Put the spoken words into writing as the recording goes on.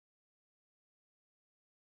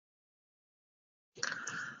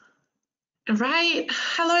Right.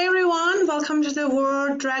 Hello, everyone. Welcome to the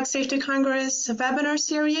World Drug Safety Congress webinar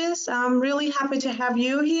series. I'm really happy to have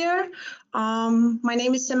you here. My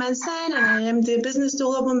name is Seman Sen, and I am the Business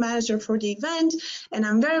Development Manager for the event. And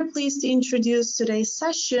I'm very pleased to introduce today's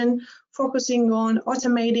session, focusing on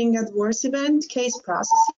automating adverse event case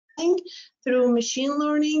processing through machine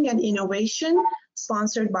learning and innovation,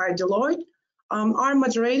 sponsored by Deloitte. Our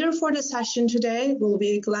moderator for the session today will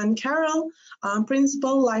be Glenn Carroll,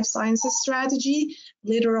 Principal Life Sciences Strategy,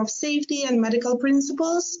 Leader of Safety and Medical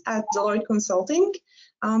Principles at Deloitte Consulting.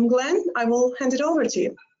 Glenn, I will hand it over to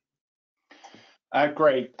you.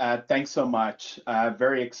 Great, thanks so much.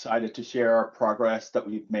 Very excited to share our progress that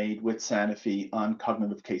we've made with Sanofi on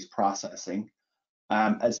cognitive case processing.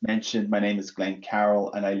 As mentioned, my name is Glenn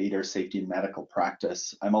Carroll and I lead our safety and medical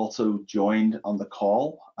practice. I'm also joined on the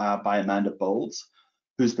call by Amanda Bowles,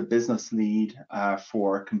 who's the business lead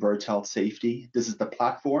for ConvergeHEALTH Safety. This is the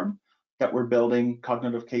platform that we're building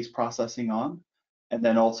cognitive case processing on. And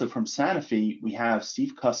then also from Sanofi, we have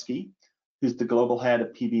Steve Kuski, who's the global head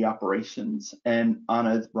of PB operations, and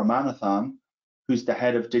Anand Ramanathan, who's the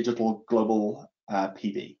head of digital global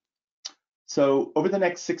PB. So over the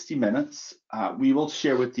next 60 minutes, we will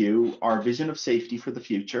share with you our vision of safety for the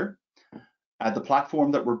future, the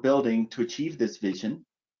platform that we're building to achieve this vision.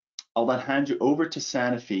 I'll then hand you over to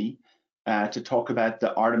Sanofi to talk about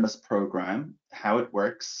the Artemis program, how it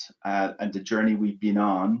works, and the journey we've been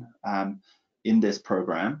on in this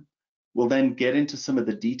program. We'll then get into some of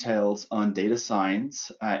the details on data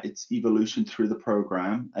science, its evolution through the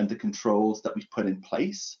program, and the controls that we've put in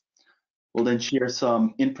place. We'll then share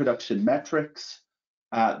some in-production metrics,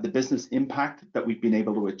 the business impact that we've been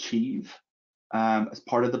able to achieve as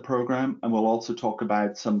part of the program, and we'll also talk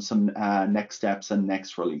about some next steps and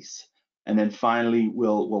next release. And then finally,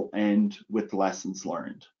 we'll end with lessons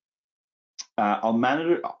learned. I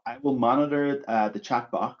will monitor the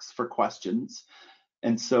chat box for questions,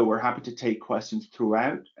 and so we're happy to take questions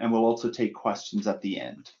throughout, and we'll also take questions at the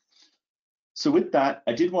end. So with that,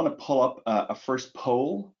 I did want to pull up a first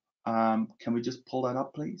poll. Can we just pull that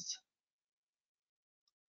up, please?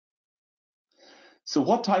 So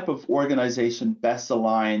what type of organization best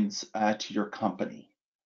aligns to your company?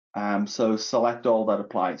 So select all that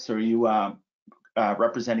apply. So are you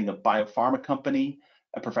representing a biopharma company,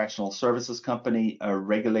 a professional services company, a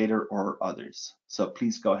regulator, or others? So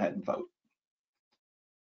please go ahead and vote.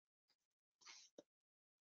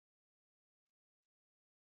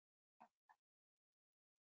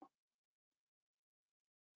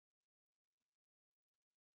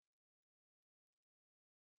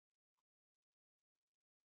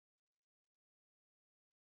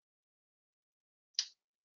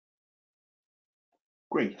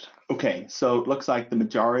 Great. Okay, so it looks like the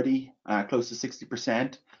majority, close to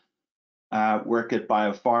 60%, work at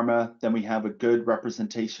biopharma. Then we have a good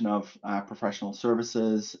representation of professional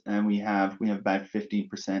services, and we have about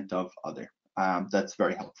 15% of other. That's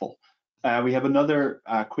very helpful. We have another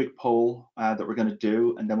quick poll that we're going to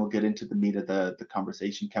do, and then we'll get into the meat of the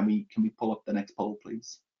conversation. Can we pull up the next poll,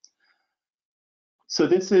 please? So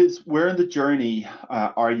this is, where in the journey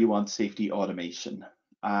are you on safety automation?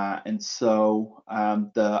 And so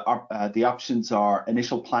the options are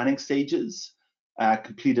initial planning stages,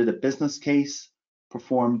 completed a business case,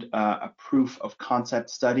 performed a proof of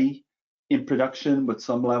concept study, in production with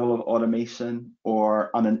some level of automation,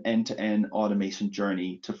 or on an end-to-end automation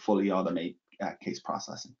journey to fully automate case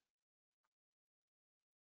processing.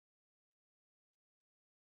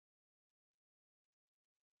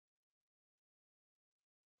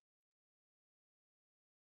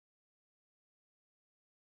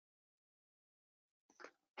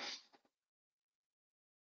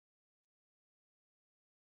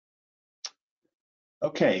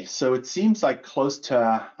 Okay, so it seems like close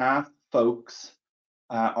to half folks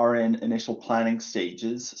are in initial planning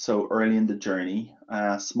stages, so early in the journey.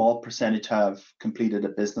 A small percentage have completed a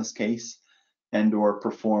business case and or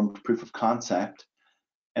performed proof of concept.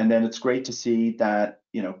 And then it's great to see that,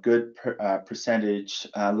 you know, good percentage,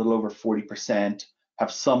 a little over 40%,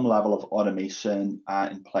 have some level of automation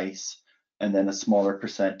in place, and then a smaller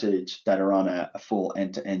percentage that are on a full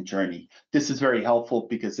end-to-end journey. This is very helpful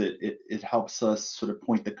because it helps us sort of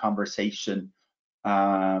point the conversation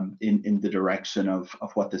in the direction of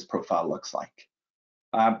what this profile looks like.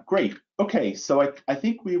 Great. Okay, so I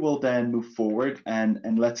think we will then move forward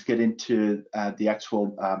and let's get into the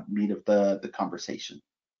actual meat of the conversation.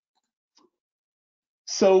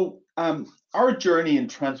 So our journey in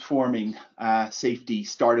transforming safety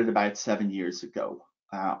started about 7 years ago.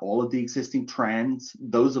 All of the existing trends,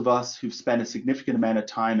 those of us who've spent a significant amount of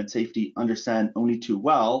time in safety understand only too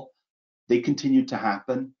well, they continue to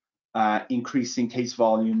happen. increasing case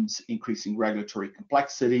volumes, increasing regulatory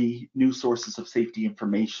complexity, new sources of safety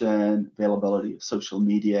information, availability of social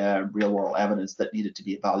media, real-world evidence that needed to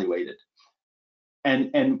be evaluated.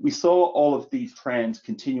 And we saw all of these trends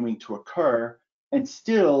continuing to occur, and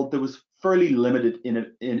still there was fairly limited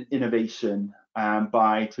innovation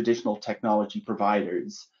by traditional technology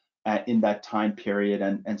providers in that time period,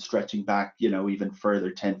 and stretching back, even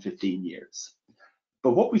further 10, 15 years.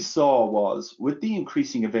 But what we saw was, with the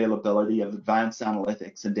increasing availability of advanced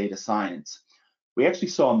analytics and data science, we actually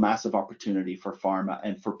saw a massive opportunity for pharma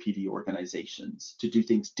and for PD organizations to do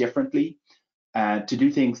things differently, to do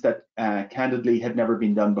things that candidly had never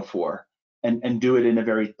been done before, and do it in a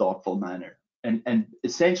very thoughtful manner. And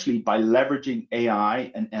essentially, by leveraging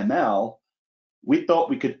AI and ML, we thought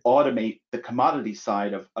we could automate the commodity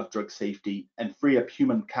side of drug safety and free up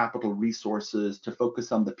human capital resources to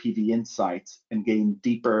focus on the PV insights and gain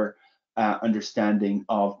deeper understanding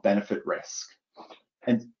of benefit risk.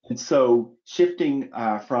 And so shifting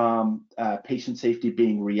from patient safety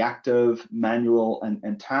being reactive, manual,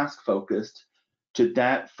 and task focused, to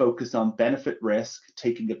that focus on benefit risk,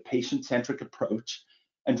 taking a patient-centric approach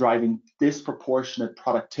and driving disproportionate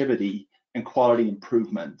productivity and quality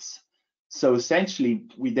improvements. So essentially,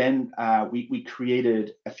 we then we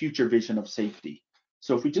created a future vision of safety.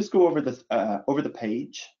 So if we just go over the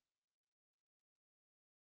page.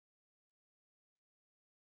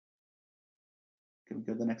 Can we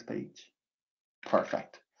go to the next page?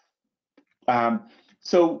 Perfect.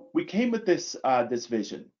 So we came with this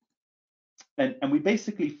vision, and we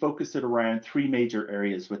basically focused it around three major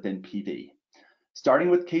areas within PV. Starting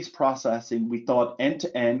with case processing, we thought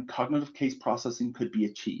end-to-end cognitive case processing could be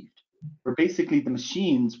achieved, where basically the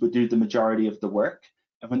machines would do the majority of the work,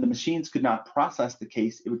 and when the machines could not process the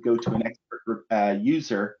case, it would go to an expert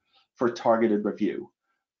user for targeted review.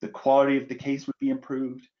 The quality of the case would be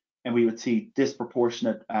improved, and we would see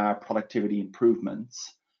disproportionate productivity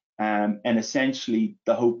improvements. And essentially,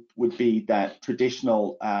 the hope would be that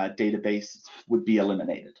traditional databases would be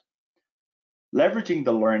eliminated. Leveraging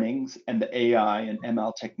the learnings and the AI and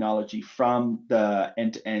ML technology from the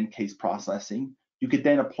end-to-end case processing, you could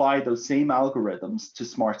then apply those same algorithms to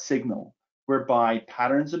smart signal, whereby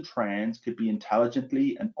patterns and trends could be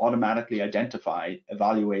intelligently and automatically identified,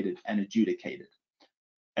 evaluated, and adjudicated.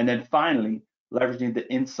 And then finally, leveraging the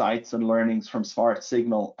insights and learnings from smart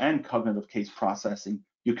signal and cognitive case processing,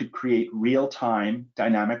 you could create real-time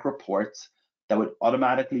dynamic reports that would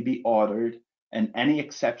automatically be ordered, and any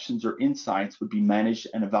exceptions or insights would be managed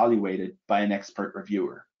and evaluated by an expert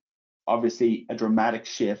reviewer. Obviously, a dramatic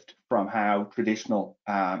shift from how traditional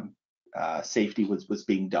safety was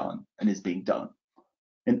being done and is being done.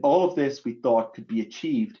 And all of this we thought could be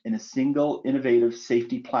achieved in a single innovative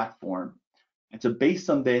safety platform. And so based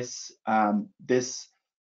on this, kind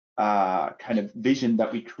of vision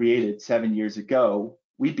that we created 7 years ago,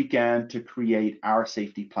 we began to create our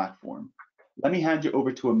safety platform. Let me hand you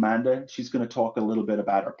over to Amanda. She's going to talk a little bit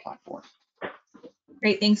about our platform.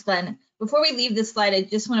 Great, thanks, Glenn. Before we leave this slide, I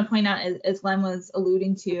just want to point out, as Glenn was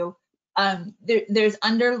alluding to, there's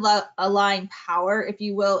underlying power, if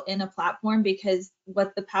you will, in a platform, because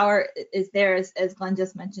what the power is there, as Glenn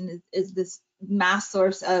just mentioned, is this mass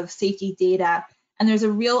source of safety data. And there's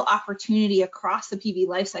a real opportunity across the PV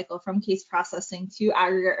lifecycle, from case processing to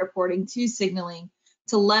aggregate reporting to signaling,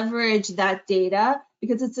 to leverage that data,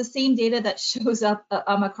 because it's the same data that shows up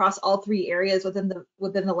across all three areas within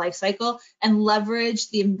the life cycle, and leverage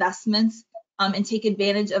the investments and take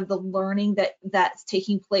advantage of the learning that's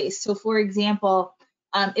taking place. So for example,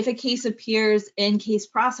 if a case appears in case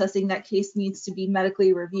processing, that case needs to be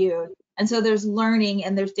medically reviewed. And so there's learning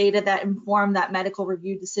and there's data that inform that medical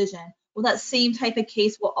review decision. Well, that same type of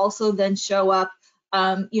case will also then show up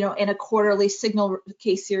in a quarterly signal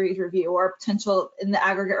case series review, or potential in the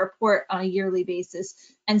aggregate report on a yearly basis.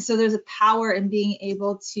 And so there's a power in being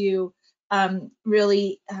able to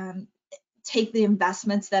really take the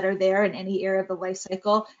investments that are there in any area of the life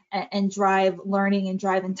cycle and drive learning and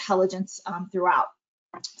drive intelligence throughout.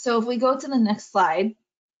 So if we go to the next slide.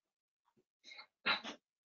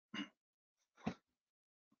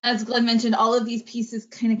 As Glenn mentioned, all of these pieces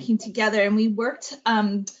kind of came together, and we worked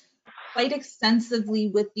quite extensively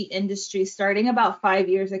with the industry, starting about 5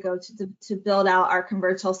 years ago, to build out our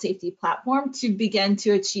ConvergeHEALTH Safety platform to begin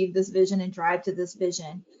to achieve this vision and drive to this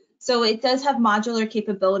vision. So it does have modular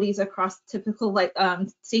capabilities across typical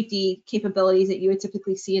safety capabilities that you would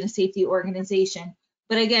typically see in a safety organization.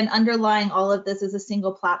 But again, underlying all of this is a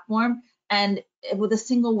single platform, and with a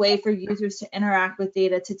single way for users to interact with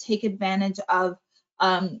data, to take advantage of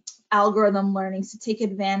algorithm learnings, to take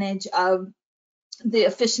advantage of the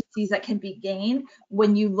efficiencies that can be gained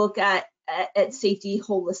when you look at safety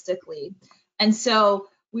holistically. And so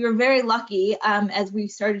we were very lucky as we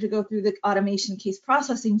started to go through the automation case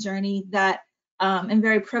processing journey that I'm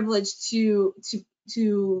very privileged to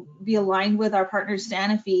be aligned with our partner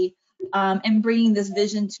Sanofi and bringing this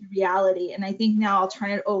vision to reality. And I think now I'll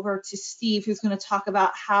turn it over to Steve, who's going to talk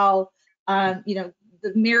about how the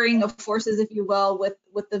mirroring of forces, if you will,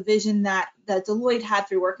 with the vision that Deloitte had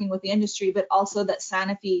through working with the industry, but also that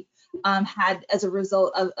Sanofi had as a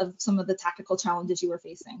result of some of the tactical challenges you were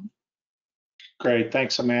facing. Great,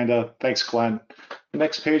 thanks, Amanda. Thanks, Glenn.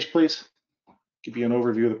 Next page, please. Give you an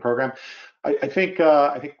overview of the program. I think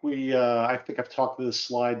I've talked to this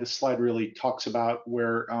slide. This slide really talks about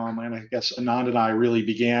where, and I guess Anand and I really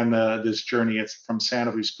began this journey. It's from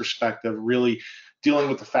Sanofi's perspective, really dealing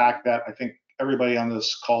with the fact that I think everybody on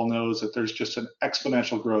this call knows that there's just an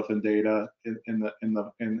exponential growth in data in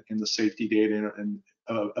the safety data and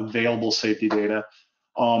available safety data.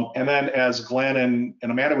 And then as Glenn and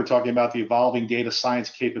Amanda were talking about the evolving data science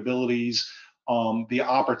capabilities, the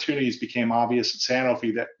opportunities became obvious at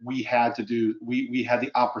Sanofi that we had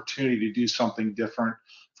the opportunity to do something different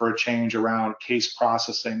for a change around case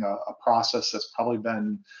processing, a process that's probably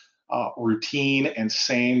been routine and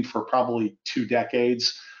same for probably 2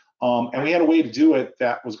 decades. And we had a way to do it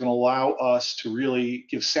that was going to allow us to really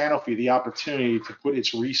give Sanofi the opportunity to put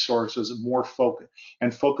its resources more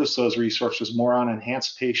focus those resources more on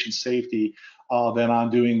enhanced patient safety than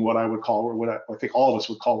on doing what I think all of us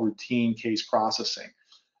would call routine case processing.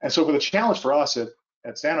 And so, for the challenge for us at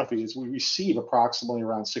Sanofi is we receive approximately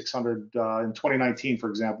around 600 in 2019, for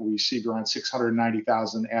example, we received around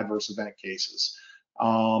 690,000 adverse event cases.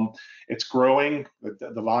 It's growing,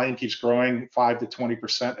 the volume keeps growing 5 to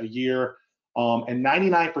 20% a year, and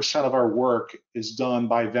 99% of our work is done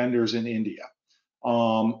by vendors in India.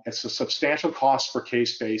 It's a substantial cost per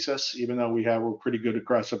case basis, even though we're pretty good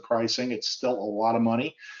aggressive pricing, it's still a lot of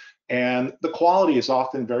money. And the quality is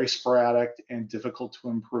often very sporadic and difficult to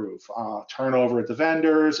improve. Turnover at the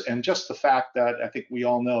vendors, and just the fact that I think we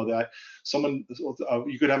all know that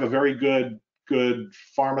you could have a very good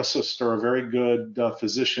pharmacist or a very good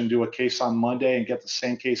physician do a case on Monday and get the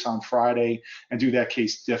same case on Friday and do that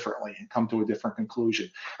case differently and come to a different conclusion.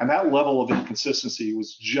 And that level of inconsistency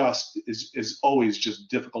is always just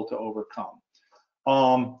difficult to overcome.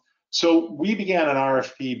 So we began an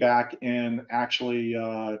RFP back in actually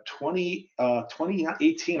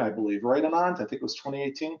 2018, I believe, right, Anand? I think it was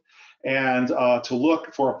 2018, and to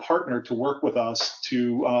look for a partner to work with us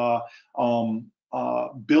to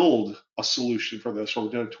build a solution for this, or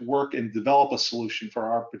to work and develop a solution for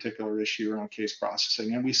our particular issue around case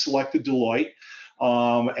processing. And we selected Deloitte,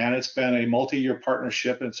 and it's been a multi-year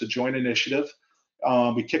partnership, and it's a joint initiative.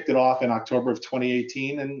 We kicked it off in October of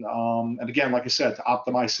 2018, and again, like I said, to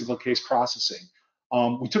optimize single case processing.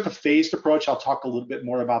 We took a phased approach. I'll talk a little bit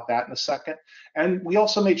more about that in a second. And we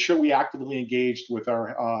also made sure we actively engaged with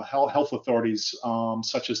our health authorities,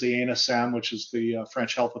 such as the ANSM, which is the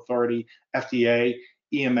French Health Authority, FDA,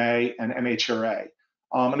 EMA, and MHRA.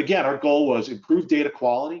 And again, our goal was improve data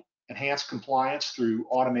quality, enhance compliance through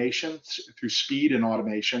automation, through speed and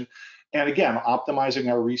automation, and again,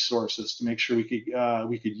 optimizing our resources to make sure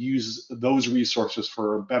we could use those resources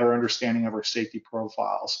for a better understanding of our safety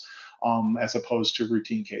profiles, as opposed to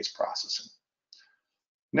routine case processing.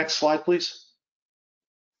 Next slide, please.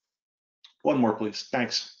 One more, please.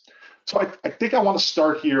 Thanks. So I think I want to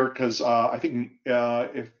start here because I think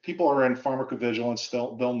if people are in pharmacovigilance,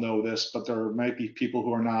 they'll know this, but there might be people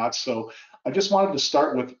who are not. So I just wanted to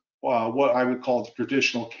start with what I would call the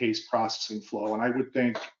traditional case processing flow. And I would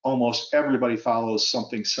think almost everybody follows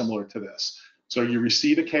something similar to this. So you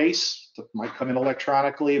receive a case, it might come in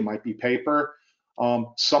electronically, it might be paper.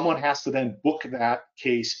 Someone has to then book that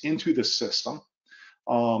case into the system.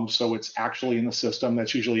 So it's actually in the system.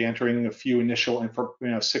 That's usually entering a few initial,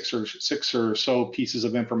 six or so pieces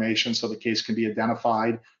of information so the case can be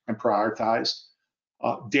identified and prioritized.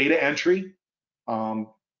 Data entry,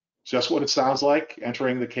 just what it sounds like,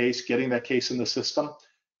 entering the case, getting that case in the system.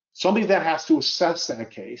 Somebody then has to assess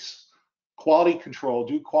that case, quality control,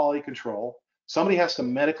 do quality control. Somebody has to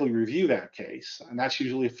medically review that case, and that's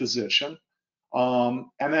usually a physician.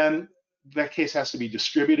 And then that case has to be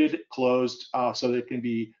distributed, closed, so that it can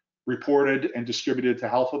be reported and distributed to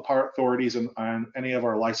health authorities and any of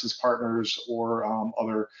our licensed partners or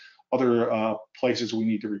other places we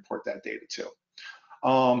need to report that data to.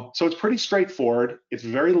 So it's pretty straightforward. It's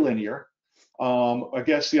very linear. I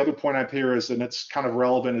guess the other point up here is, and it's kind of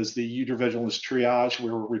relevant, is the user vigilance triage.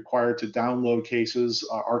 We're required to download cases,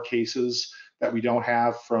 our cases that we don't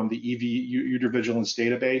have from the EV user vigilance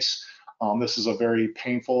database. This is a very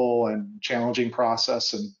painful and challenging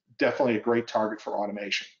process, and definitely a great target for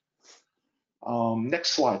automation.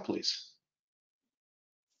 Next slide, please.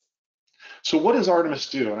 So what does Artemis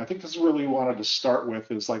do? And I think this is where we wanted to start with,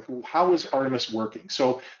 is like, how is Artemis working?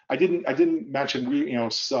 So I didn't mention,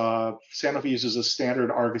 Sanofi uses a standard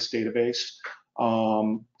Argus database,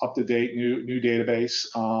 up to date, new database.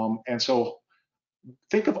 And so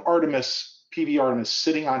think of Artemis, PV Artemis,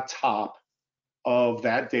 sitting on top of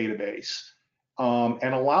that database,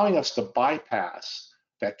 and allowing us to bypass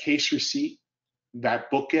that case receipt, that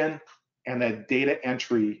bookend, and that data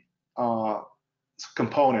entry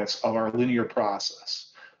components of our linear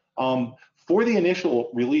process. For the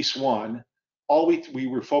initial release one, we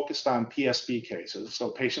were focused on PSP cases, so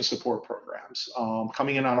patient support programs,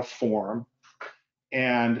 coming in on a form,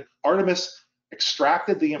 and Artemis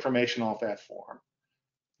extracted the information off that form,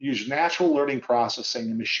 used natural learning processing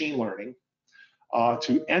and machine learning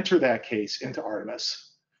to enter that case into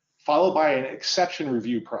Artemis, followed by an exception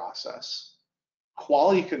review process,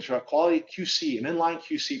 quality control, quality QC, an inline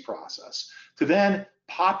QC process, to then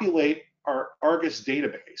populate our Argus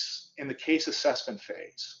database in the case assessment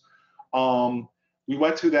phase. We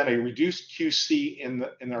went through then a reduced QC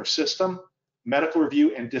in our system, medical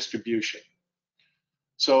review, and distribution.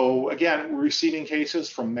 So again, we're receiving cases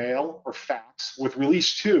from mail or fax. With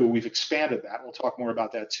release 2, we've expanded that. We'll talk more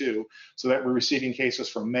about that too. So that we're receiving cases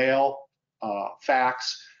from mail,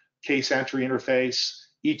 fax, case entry interface,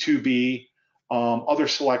 E2B, other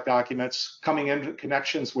select documents, coming in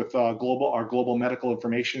connections with our global medical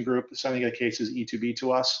information group, sending the cases E2B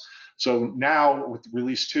to us. So now with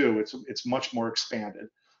release 2, it's much more expanded.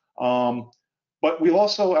 But we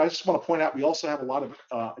also, I just want to point out, we also have a lot of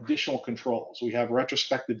additional controls. We have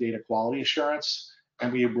retrospective data quality assurance,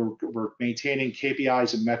 and we're maintaining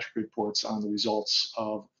KPIs and metric reports on the results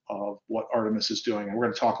of what Artemis is doing. And we're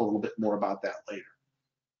going to talk a little bit more about that later.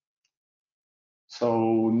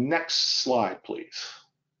 So next slide, please.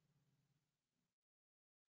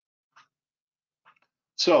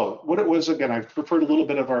 So what it was, again, I've referred a little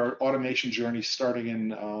bit of our automation journey starting in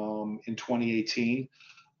 2018.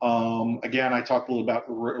 Again, I talked a little about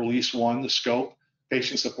release 1, the scope,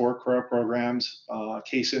 patient support programs,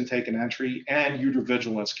 case intake and entry, and user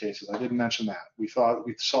vigilance cases. I didn't mention that. We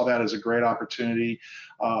saw that as a great opportunity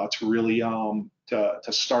to really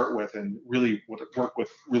to start with and really work with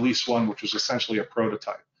release 1, which was essentially a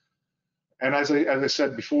prototype. And as I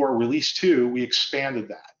said before, release 2, we expanded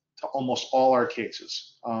that to almost all our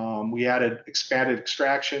cases. We added expanded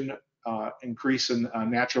extraction, increase in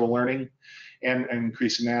natural learning, and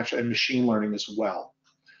increase in natural and machine learning as well.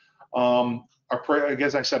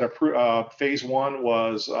 As I said, phase 1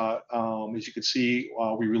 was, as you can see,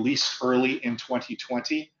 we released early in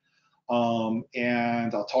 2020.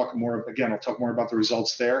 And I'll talk more about the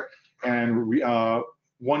results there. And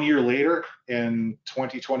 1 year later, in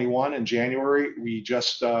 2021, in January,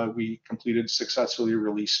 we completed successfully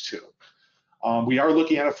release 2. We are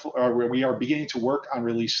looking at we are beginning to work on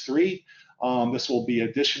release 3. This will be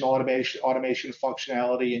additional automation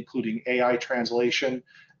functionality, including AI translation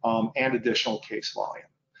and additional case volume.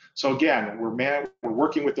 So again, we're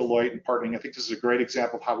working with Deloitte and partnering. I think this is a great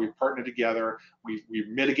example of how we partner together. We're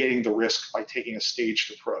mitigating the risk by taking a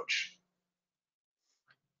staged approach.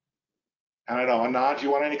 And I don't know, Anand, do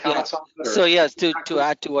you want any comments on that? So yes, to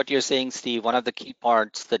add to what you're saying, Steve, one of the key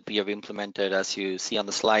parts that we have implemented, as you see on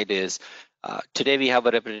the slide, is today we have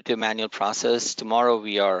a repetitive manual process. Tomorrow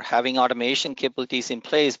we are having automation capabilities in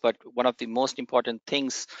place, but one of the most important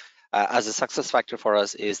things as a success factor for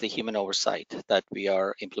us is the human oversight that we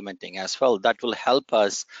are implementing as well. That will help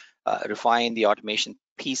us refine the automation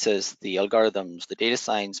pieces, the algorithms, the data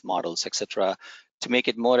science models, etc., to make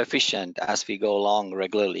it more efficient as we go along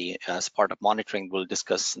regularly as part of monitoring. We'll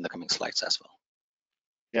discuss in the coming slides as well.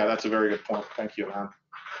 Yeah, that's a very good point. Thank you, Anand.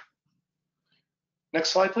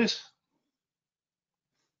 Next slide, please.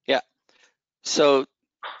 Yeah, so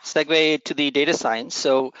segue to the data science.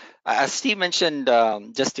 So as Steve mentioned,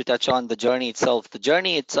 just to touch on the journey itself,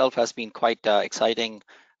 has been quite exciting.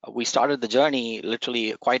 We started the journey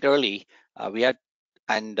literally quite early. During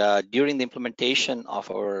the implementation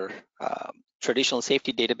of our traditional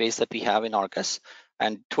safety database that we have in Argus,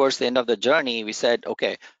 and towards the end of the journey, we said,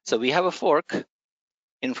 okay, so we have a fork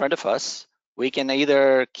in front of us. We can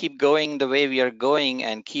either keep going the way we are going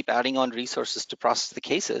and keep adding on resources to process the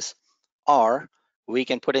cases, or we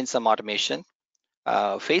can put in some automation,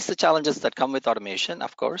 face the challenges that come with automation,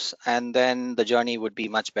 of course, and then the journey would be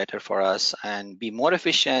much better for us and be more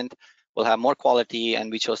efficient. We'll have more quality,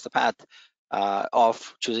 and we chose the path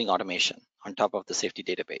of choosing automation on top of the safety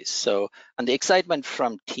database. So, and the excitement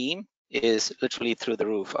from team is literally through the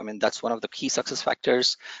roof. I mean, that's one of the key success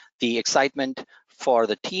factors. The excitement for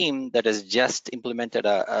the team that has just implemented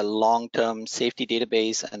a long-term safety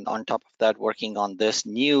database, and on top of that, working on this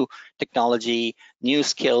new technology, new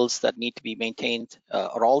skills that need to be maintained,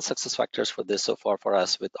 are all success factors for this so far for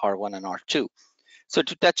us with R1 and R2. So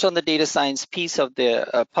to touch on the data science piece of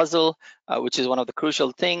the puzzle, which is one of the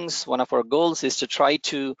crucial things, one of our goals is to try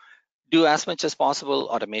to do as much as possible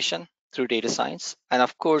automation through data science, and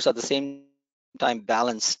of course at the same time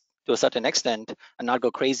balance to a certain extent and not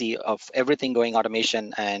go crazy of everything going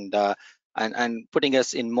automation and putting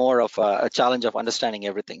us in more of a challenge of understanding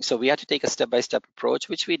everything. So we had to take a step-by-step approach,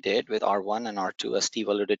 which we did with R1 and R2, as Steve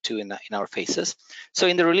alluded to in our phases. So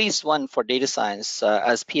in the release one for data science,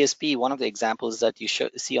 as PSP, one of the examples that you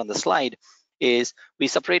see on the slide is we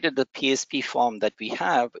separated the PSP form that we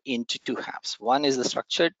have into two halves. One is the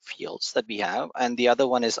structured fields that we have, and the other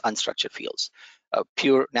one is unstructured fields,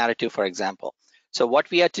 pure narrative, for example. So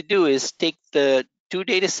what we had to do is take the two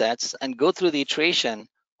data sets and go through the iteration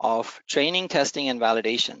of training, testing, and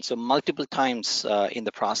validation. So multiple times in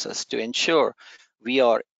the process to ensure we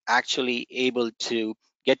are actually able to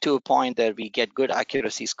get to a point that we get good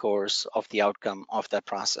accuracy scores of the outcome of that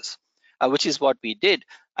process, which is what we did.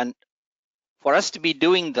 And for us to be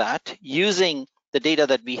doing that using the data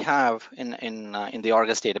that we have in the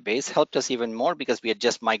Argus database helped us even more because we had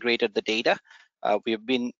just migrated the data. We've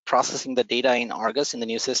been processing the data in Argus in the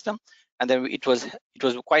new system, and then it was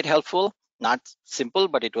quite helpful, not simple,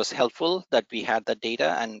 but it was helpful that we had that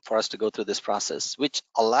data and for us to go through this process, which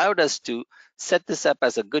allowed us to set this up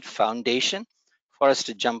as a good foundation for us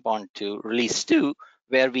to jump on to release 2,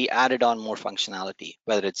 where we added on more functionality,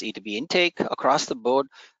 whether it's E2B intake across the board,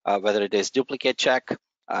 whether it is duplicate check,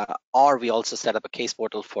 or we also set up a case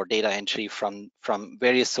portal for data entry from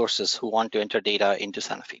various sources who want to enter data into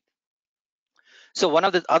Sanofi. So one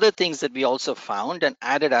of the other things that we also found and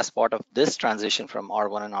added as part of this transition from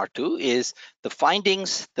R1 and R2 is the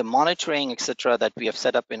findings, the monitoring, etc., that we have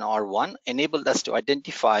set up in R1 enabled us to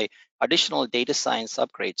identify additional data science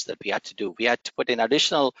upgrades that we had to do. We had to put in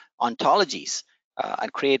additional ontologies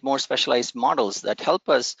and create more specialized models that help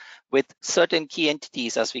us with certain key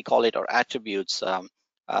entities, as we call it, or attributes,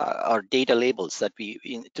 or data labels that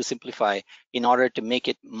to simplify in order to make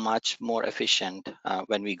it much more efficient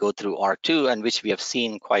when we go through R2, and which we have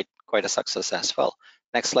seen quite a success as well.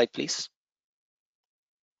 Next slide, please.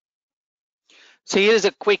 So here's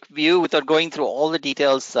a quick view without going through all the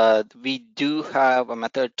details. We do have a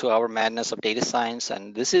method to our madness of data science,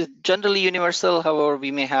 and this is generally universal. However,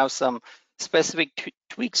 we may have some specific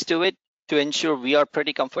tweaks to it to ensure we are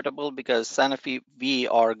pretty comfortable, because Sanofi, we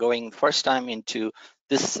are going first time into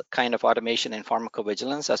this kind of automation in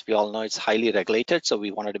pharmacovigilance. As we all know, it's highly regulated, so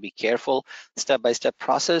we wanted to be careful, step-by-step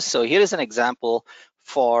process. So here is an example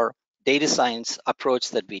for data science approach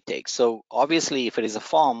that we take. So obviously, if it is a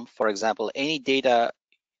form, for example, any data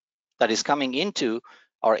that is coming into,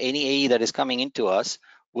 or any AE that is coming into us,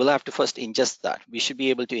 we'll have to first ingest that. We should be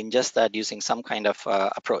able to ingest that using some kind of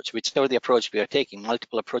approach, whichever the approach we are taking,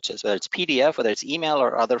 multiple approaches, whether it's PDF, whether it's email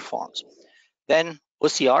or other forms. Then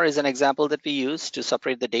OCR is an example that we use to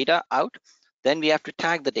separate the data out. Then we have to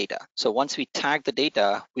tag the data. So once we tag the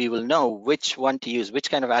data, we will know which one to use, which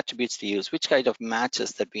kind of attributes to use, which kind of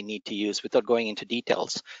matches that we need to use without going into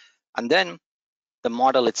details. And then the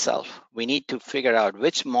model itself, we need to figure out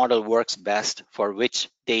which model works best for which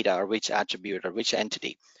data or which attribute or which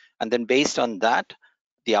entity. And then based on that,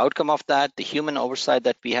 the outcome of that, the human oversight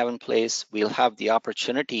that we have in place, we'll have the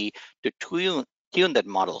opportunity to tune that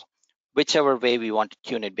model, whichever way we want to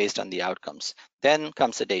tune it based on the outcomes. Then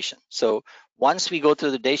comes the sedation. So once we go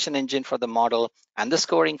through the sedation engine for the model and the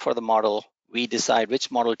scoring for the model, we decide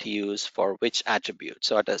which model to use for which attribute.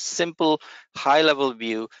 So at a simple high-level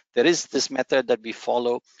view, there is this method that we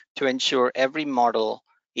follow to ensure every model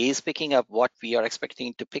is picking up what we are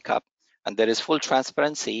expecting to pick up, and there is full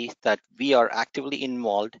transparency that we are actively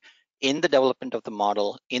involved in the development of the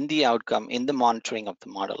model, in the outcome, in the monitoring of the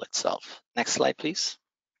model itself. Next slide, please.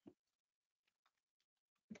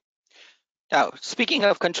 Now, speaking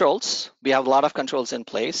of controls, we have a lot of controls in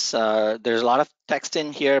place. There's a lot of text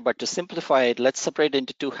in here, but to simplify it, let's separate it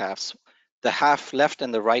into two halves, the half left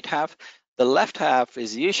and the right half. The left half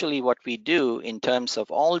is usually what we do in terms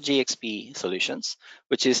of all GXP solutions,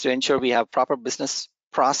 which is to ensure we have proper business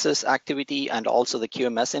process activity and also the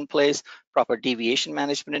QMS in place, proper deviation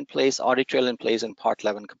management in place, audit trail in place, and Part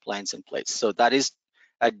 11 compliance in place. So that is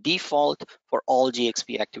a default for all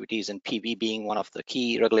GXP activities, and PV being one of the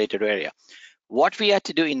key regulated area. What we had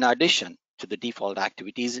to do in addition to the default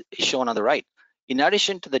activities is shown on the right. In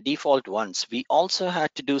addition to the default ones, we also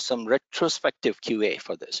had to do some retrospective QA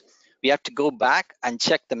for this. We have to go back and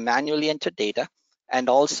check the manually entered data and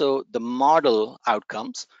also the model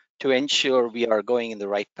outcomes to ensure we are going in the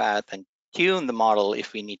right path and tune the model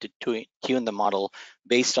if we need to tune the model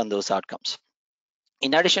based on those outcomes.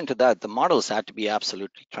 In addition to that, the models have to be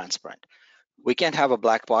absolutely transparent. We can't have a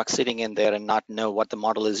black box sitting in there and not know what the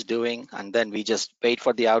model is doing, and then we just wait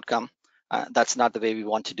for the outcome. That's not the way we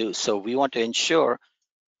want to do. So we want to ensure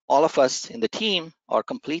all of us in the team are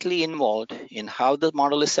completely involved in how the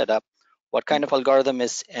model is set up, what kind of algorithm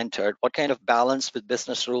is entered, what kind of balance with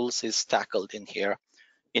business rules is tackled in here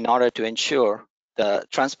in order to ensure the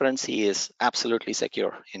transparency is absolutely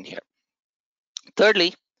secure in here.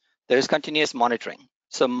 Thirdly, there is continuous monitoring.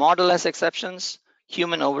 So model has exceptions,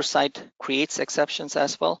 human oversight creates exceptions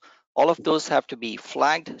as well. All of those have to be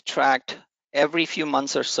flagged, tracked every few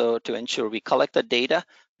months or so to ensure we collect the data,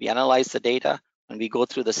 we analyze the data, and we go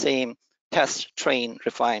through the same test, train,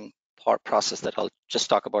 refine process that I'll just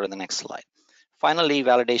talk about in the next slide. Finally,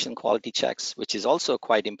 validation quality checks, which is also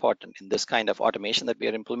quite important in this kind of automation that we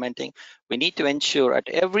are implementing. We need to ensure at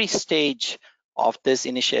every stage of this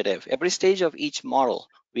initiative, every stage of each model,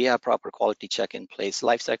 we have proper quality check in place,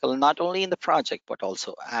 life cycle, not only in the project, but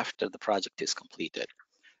also after the project is completed.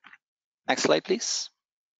 Next slide, please.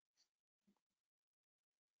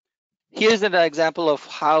 Here's an example of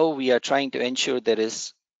how we are trying to ensure there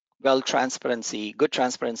is good transparency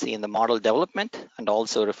in the model development and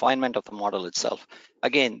also refinement of the model itself.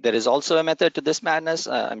 Again, there is also a method to this madness.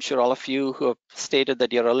 I'm sure all of you who have stated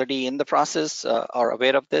that you're already in the process are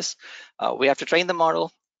aware of this. We have to train the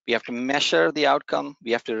model. We have to measure the outcome.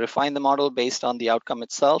 We have to refine the model based on the outcome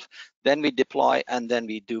itself. Then we deploy, and then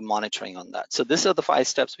we do monitoring on that. So these are the 5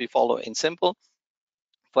 steps we follow in simple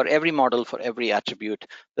for every model, for every attribute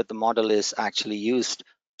that the model is actually used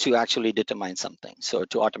to actually determine something, so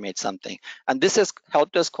to automate something. And this has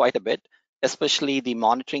helped us quite a bit, especially the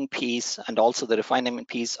monitoring piece and also the refinement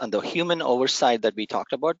piece and the human oversight that we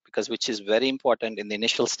talked about, because which is very important in the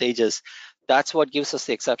initial stages. That's what gives us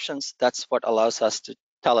the exceptions. That's what allows us to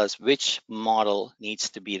tell us which model needs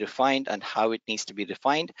to be refined and how it needs to be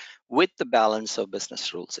refined with the balance of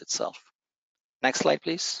business rules itself. Next slide,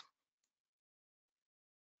 please.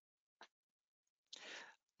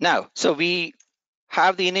 Now, so we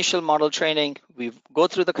have the initial model training, we go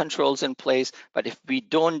through the controls in place, but if we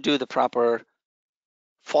don't do the proper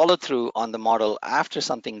follow through on the model after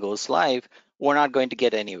something goes live, we're not going to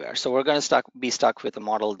get anywhere. So we're going to be stuck with a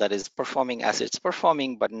model that is performing as it's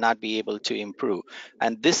performing, but not be able to improve.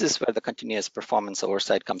 And this is where the continuous performance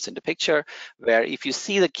oversight comes into picture, where if you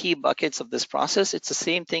see the key buckets of this process, it's the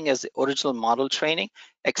same thing as the original model training,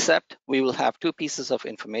 except we will have 2 pieces of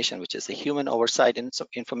information, which is the human oversight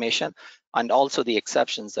information and also the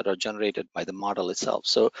exceptions that are generated by the model itself.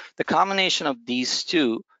 So the combination of these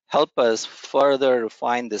 2 help us further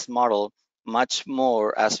refine this model much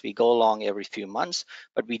more as we go along every few months,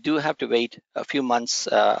 but we do have to wait a few months,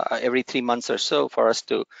 every 3 months or so, for us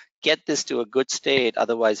to get this to a good state.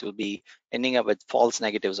 Otherwise, we'll be ending up with false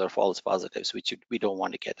negatives or false positives, which we don't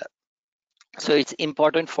want to get at. So it's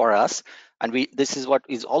important for us, and this is what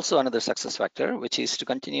is also another success factor, which is to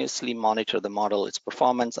continuously monitor the model, its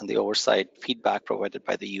performance, and the oversight feedback provided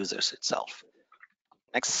by the users itself.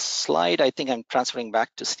 Next slide. I think I'm transferring back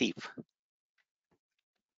to Steve.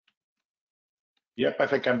 Yep, I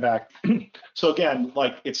think I'm back. So again,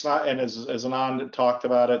 like it's not, and as Anand talked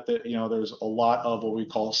about it, that there's a lot of what we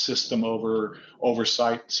call system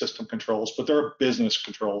oversight, system controls, but there are business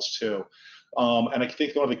controls too. And I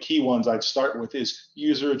think one of the key ones I'd start with is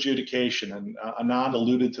user adjudication. And Anand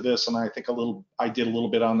alluded to this, and I think I did a little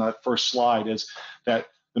bit on that first slide, is that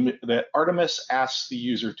Artemis asks the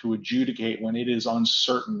user to adjudicate when it is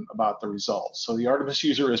uncertain about the results. So the Artemis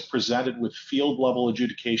user is presented with field level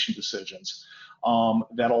adjudication decisions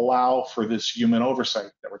that allow for this human oversight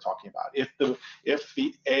that we're talking about. If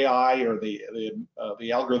the AI or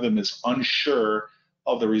the algorithm is unsure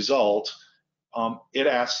of the result, it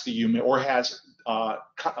asks the human, or has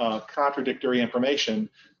contradictory information,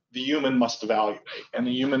 the human must evaluate, and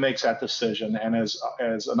the human makes that decision. And as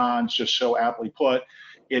Anand just so aptly put,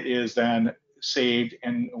 it is then saved,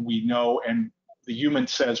 and we know, and the human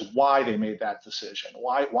says why they made that decision.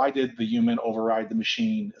 Why did the human override the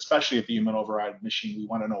machine? Especially if the human override the machine, we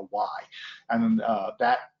want to know why. And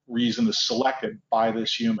that reason is selected by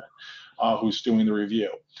this human who's doing the review.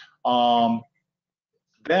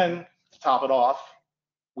 Then, to top it off,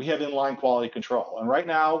 we have inline quality control. And right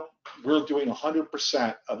now, we're doing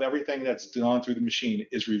 100% of everything that's done through the machine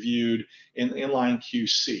is reviewed in inline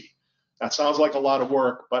QC. That sounds like a lot of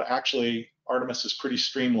work, but actually, Artemis is pretty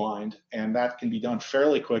streamlined, and that can be done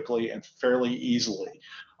fairly quickly and fairly easily.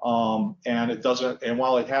 And it doesn't, and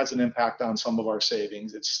while it has an impact on some of our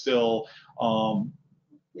savings, it's still,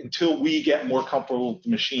 until we get more comfortable with the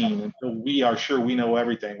machine, until we are sure we know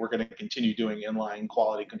everything, we're going to continue doing inline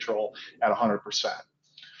quality control at 100%.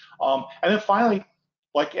 And then finally,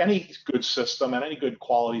 like any good system and any good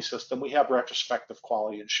quality system, we have retrospective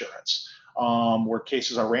quality assurance, where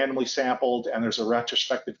cases are randomly sampled and there's a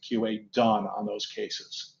retrospective QA done on those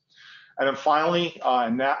cases. And then finally,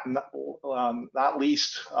 and not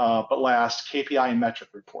least but last, KPI and metric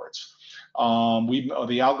reports.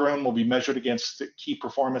 The algorithm will be measured against the key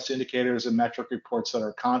performance indicators and metric reports that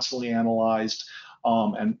are constantly analyzed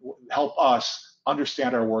and help us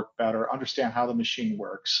understand our work better, understand how the machine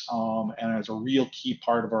works, and as a real key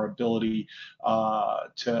part of our ability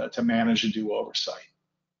to manage and do oversight.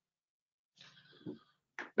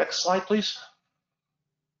 Next slide, please.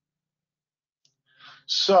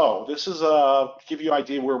 So this is give you an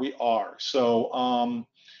idea where we are. So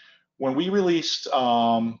when we released,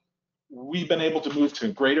 we've been able to move to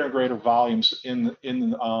greater and greater volumes in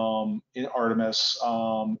Artemis,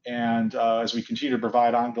 and as we continue to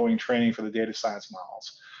provide ongoing training for the data science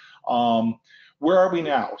models. Where are we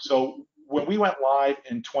now? So when we went live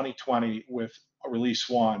in 2020 with Release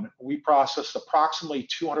 1, we processed approximately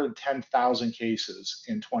 210,000 cases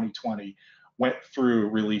in 2020, went through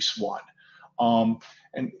Release 1.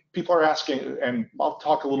 And people are asking, and I'll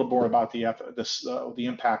talk a little more about the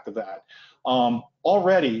impact of that.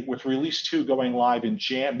 Already with Release 2 going live in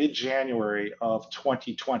mid-January of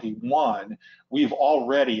 2021, we've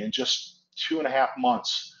already in just 2.5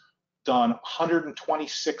 months done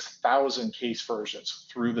 126,000 case versions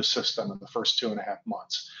through the system in the first 2.5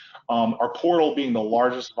 months. Our portal being the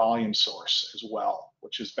largest volume source as well,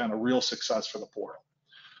 which has been a real success for the portal.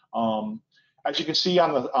 As you can see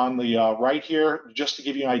on the right here, just to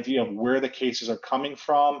give you an idea of where the cases are coming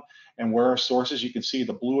from and where our sources, you can see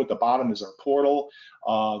the blue at the bottom is our portal.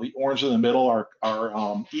 The orange in the middle are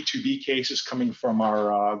E2B cases coming from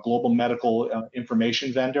our global medical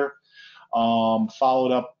information vendor,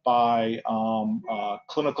 followed up by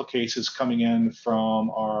clinical cases coming in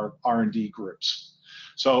from our R&D groups.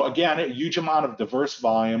 So again, a huge amount of diverse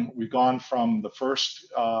volume. We've gone from the first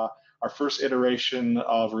our first iteration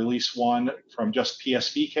of Release 1 from just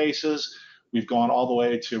PSV cases. We've gone all the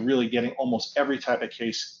way to really getting almost every type of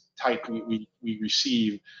case type we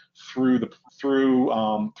receive through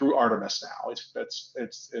Artemis now.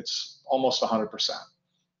 It's almost 100%.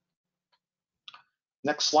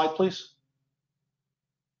 Next slide, please.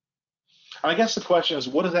 And I guess the question is,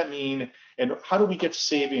 what does that mean, and how do we get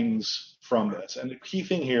savings from this? And the key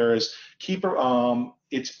thing here is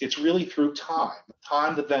it's really through time. The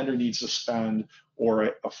time the vendor needs to spend,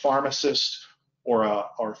 or a pharmacist or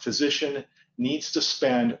a physician needs to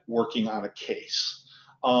spend working on a case.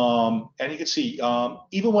 And you can see,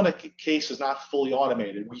 even when a case is not fully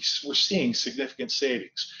automated, we're seeing significant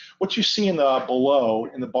savings. What you see in the below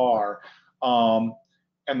in the bar, and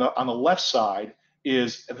on the left side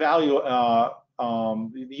is the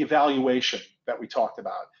evaluation that we talked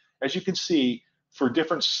about. As you can see, for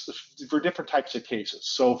different types of cases.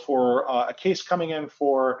 So for a case coming in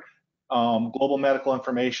for global medical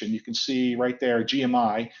information, you can see right there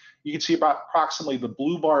GMI. You can see about approximately the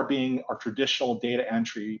blue bar being our traditional data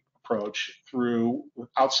entry approach through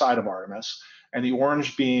outside of Artemis, and the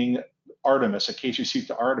orange being Artemis, a case received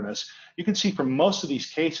to Artemis. You can see for most of these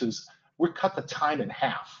cases, we cut the time in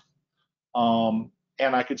half.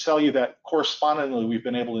 And I could tell you that correspondingly, we've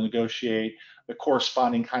been able to negotiate the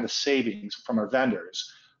corresponding kind of savings from our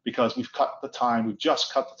vendors because we've just cut the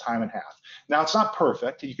time in half. Now, it's not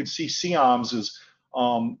perfect. You can see CIOMS is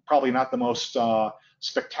probably not the most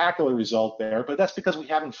spectacular result there, but that's because we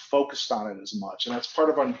haven't focused on it as much. And that's part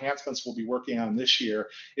of our enhancements we'll be working on this year,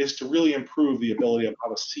 is to really improve the ability of how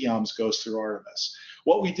the CIOMS goes through Artemis.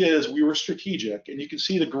 What we did is we were strategic, and you can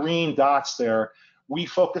see the green dots there. We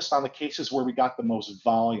focused on the cases where we got the most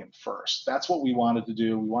volume first. That's what we wanted to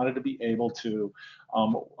do. We wanted to be able to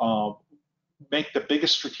make the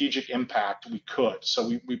biggest strategic impact we could. So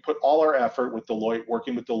we put all our effort with Deloitte,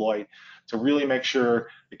 working with Deloitte, to really make sure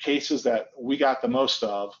the cases that we got the most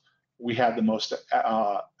of, we had the most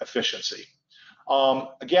efficiency.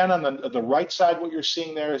 Again, on the right side, what you're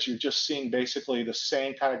seeing there is you're just seeing basically the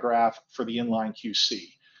same kind of graph for the inline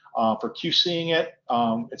QC. For QCing it,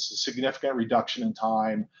 it's a significant reduction in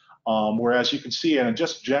time, whereas you can see, and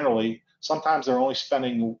just generally, sometimes they're only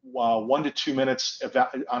spending 1 to 2 minutes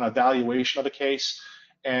on evaluation of a case,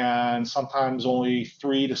 and sometimes only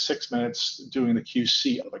 3 to 6 minutes doing the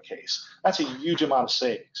QC of a case. That's a huge amount of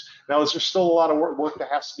savings. Now, is there still a lot of work that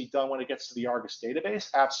has to be done when it gets to the Argus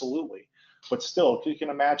database? Absolutely. but still, you can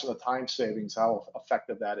imagine the time savings, how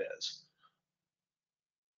effective that is.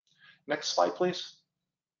 Next slide, please.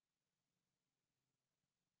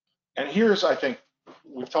 And here's, I think,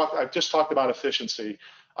 I've just talked about efficiency.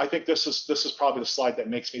 I think this is probably the slide that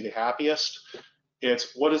makes me the happiest.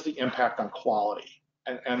 It's what is the impact on quality?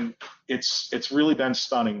 And it's really been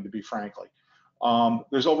stunning, to be frankly.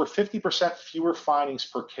 There's over 50% fewer findings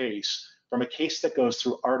per case from a case that goes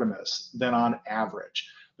through Artemis than on average.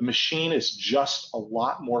 The machine is just a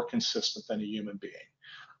lot more consistent than a human being.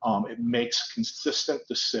 It makes consistent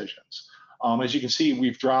decisions. As you can see,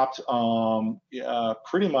 we've dropped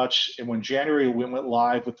pretty much when January we went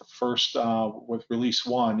live with the first, with release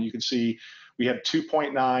 1, you can see we had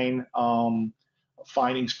 2.9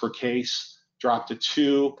 findings per case, dropped to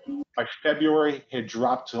 2. By February, it had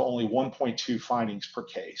dropped to only 1.2 findings per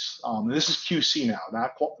case. This is QC now,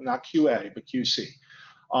 not QA, but QC.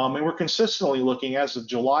 And we're consistently looking, as of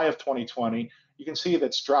July of 2020, you can see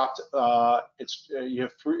that's dropped, you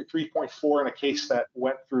have 3.4 in a case that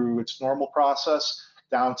went through its normal process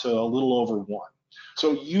down to a little over 1.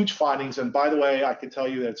 So huge findings. And by the way, I can tell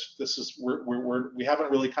you that we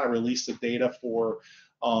haven't really kind of released the data for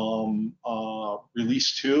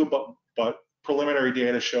release 2, but preliminary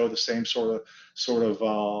data show the same sort of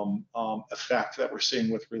effect that we're seeing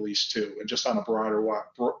with release 2, and just on a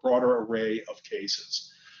broader array of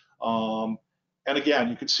cases. And again,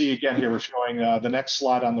 you can see again here, we're showing the next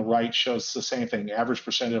slide on the right shows the same thing, average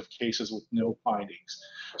percentage of cases with no findings.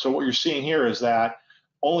 So what you're seeing here is that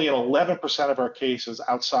only in 11% of our cases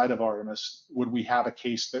outside of Artemis would we have a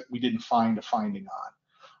case that we didn't find a finding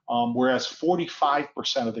on. Whereas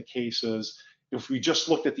 45% of the cases, if we just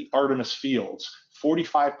looked at the Artemis fields,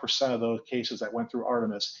 45% of those cases that went through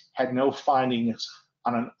Artemis had no findings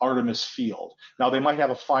on an Artemis field. Now they might have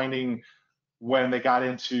a finding when they got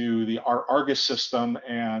into the Argus system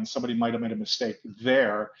and somebody might have made a mistake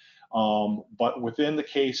there, but within the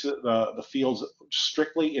case, the fields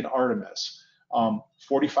strictly in Artemis,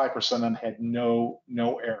 45% of them had no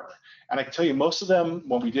error. And I can tell you, most of them,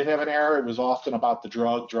 when we did have an error, it was often about the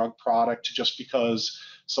drug product, just because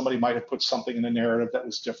somebody might have put something in the narrative that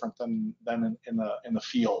was different than in the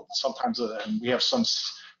field. Sometimes, and we have some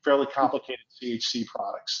fairly complicated CHC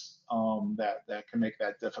products that can make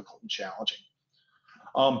that difficult and challenging.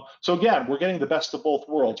 So again, we're getting the best of both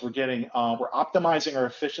worlds. We're optimizing our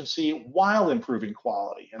efficiency while improving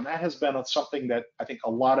quality, and that has been something that I think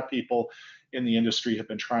a lot of people in the industry have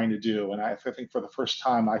been trying to do. And I think for the first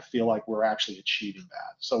time, I feel like we're actually achieving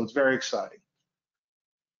that. So it's very exciting.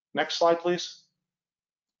 Next slide, please.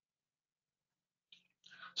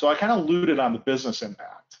 So I kind of alluded on the business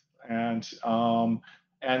impact, and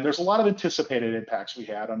there's a lot of anticipated impacts we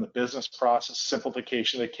had on the business process,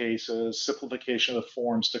 simplification of the cases, simplification of the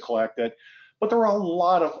forms to collect it, but there were a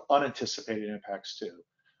lot of unanticipated impacts too.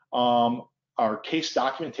 Our case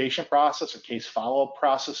documentation process, our case follow-up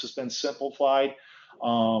process has been simplified.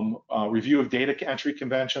 Review of data entry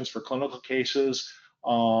conventions for clinical cases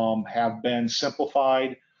have been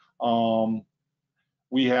simplified.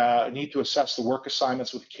 We need to assess the work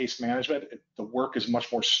assignments with case management. The work is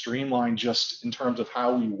much more streamlined just in terms of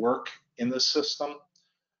how we work in the system.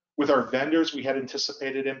 With our vendors, we had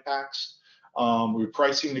anticipated impacts.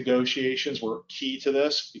 Pricing negotiations were key to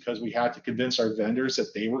this because we had to convince our vendors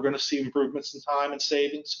that they were going to see improvements in time and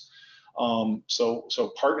savings.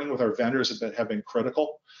 So partnering with our vendors have been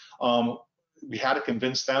critical. We had to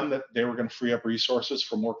convince them that they were going to free up resources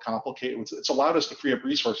for more complicated. It's allowed us to free up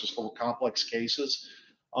resources for more complex cases.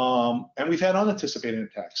 And we've had unanticipated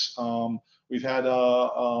impacts. We've had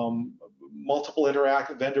multiple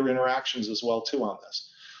vendor interactions as well too on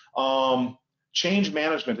this. Change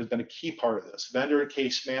management has been a key part of this. Vendor and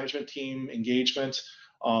case management team engagement,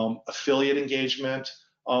 affiliate engagement,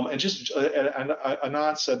 and just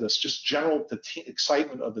Anand said this, just general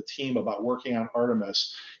excitement of the team about working on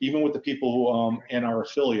Artemis, even with the people who in our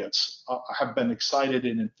affiliates have been excited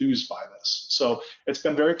and enthused by this. So it's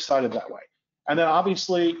been very excited that way. And then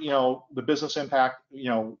obviously, the business impact, we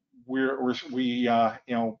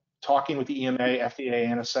talking with the EMA, FDA,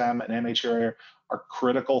 NSM, and MHRA are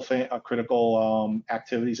critical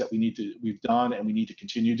activities that we've done and we need to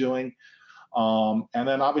continue doing. And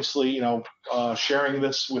then obviously, sharing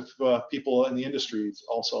this with people in the industry is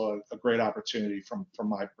also a great opportunity from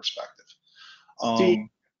my perspective.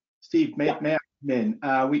 Steve, may I come in?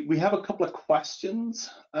 We have a couple of questions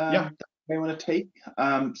that I want to take.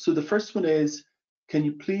 So the first one is, can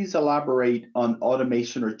you please elaborate on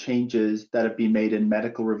automation or changes that have been made in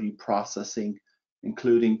medical review processing,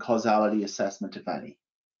 including causality assessment, if any?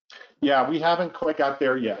 Yeah, we haven't quite got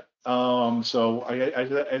there yet. So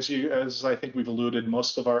as I think we've alluded,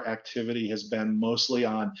 most of our activity has been mostly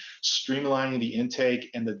on streamlining the intake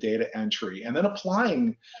and the data entry, and then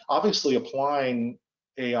obviously applying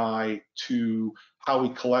AI to how we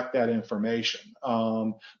collect that information.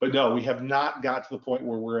 But no, we have not got to the point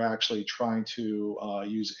where we're actually trying to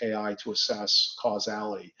use AI to assess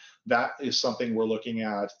causality. That is something we're looking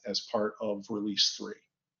at as part of release 3.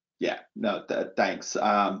 Yeah, no, thanks.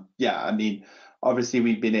 Yeah, I mean, obviously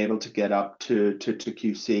we've been able to get up to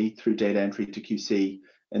QC through data entry to QC,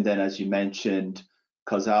 and then as you mentioned,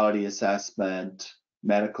 causality assessment,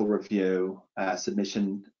 medical review,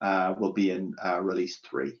 submission will be in release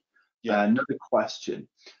 3. Yeah. Another question: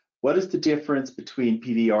 what is the difference between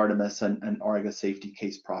PV Artemis and Argus safety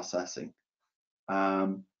case processing?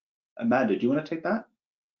 Amanda, do you want to take that?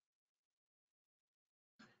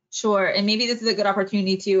 Sure, and maybe this is a good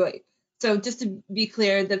opportunity to, so just to be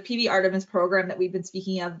clear, the PV Artemis program that we've been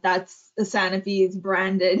speaking of, that's Sanofi's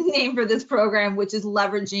branded name for this program, which is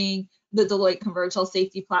leveraging the Deloitte ConvergeHEALTH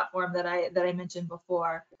Safety platform that I mentioned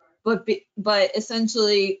before. But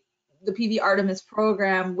essentially, the PV Artemis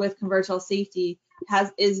program with ConvergeHEALTH Safety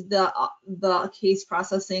is the case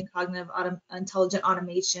processing, cognitive intelligent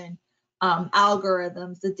automation,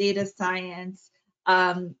 algorithms, the data science,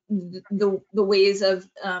 the ways of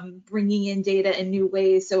bringing in data in new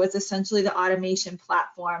ways. So it's essentially the automation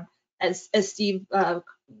platform, as Steve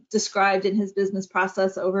described in his business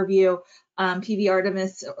process overview. PV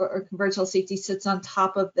Artemis or ConvergeHEALTH Safety sits on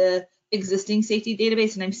top of the existing safety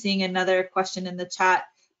database. And I'm seeing another question in the chat.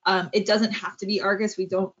 It doesn't have to be Argus. We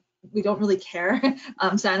don't really care.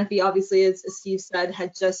 Sanofi, obviously, as Steve said,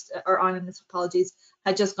 had just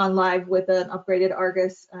gone live with an upgraded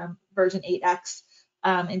Argus version 8X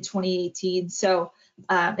in 2018. So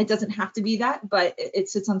it doesn't have to be that, but it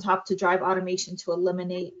sits on top to drive automation to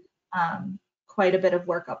eliminate quite a bit of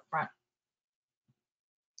work up front.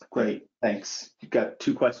 Great, thanks. You've got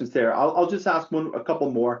 2 questions there. I'll just ask a couple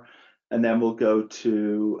more, and then we'll go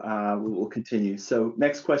to, we'll continue. So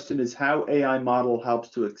next question is how AI model helps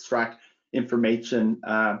to extract information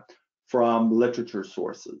from literature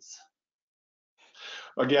sources.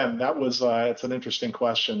 Again, that was it's an interesting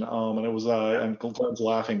question, and it was and Glenn's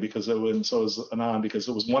laughing because it was, and so is Anand, because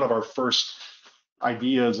it was one of our first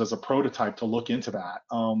ideas as a prototype to look into that.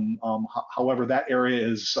 However, that area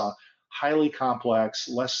is highly complex,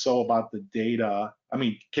 less so about the data. I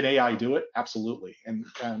mean, can AI do it? Absolutely, and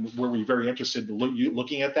we're very interested in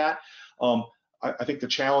looking at that. I think the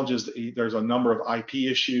challenge is that there's a number of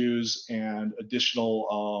IP issues and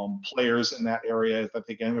additional players in that area. I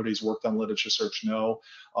think anybody's worked on literature search know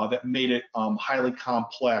that made it highly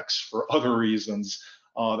complex for other reasons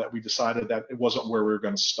that we decided that it wasn't where we were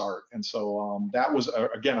going to start. And so that was,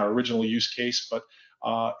 again, our original use case, but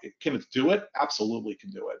can it do it? Absolutely can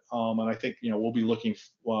do it. And I think, we'll be looking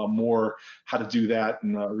more how to do that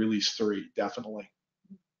in release 3, definitely.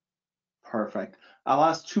 Perfect. I'll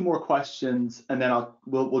ask 2 more questions, and then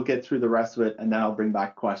we'll get through the rest of it, and then I'll bring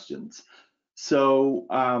back questions. So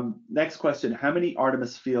next question: how many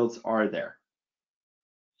Artemis fields are there?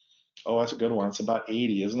 Oh, that's a good one. It's about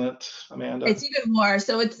 80, isn't it, Amanda? It's even more.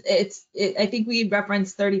 So I think we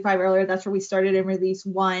referenced 35 earlier. That's where we started in release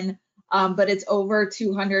 1, but it's over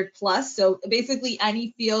 200 plus. So basically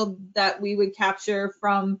any field that we would capture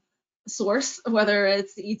from source, whether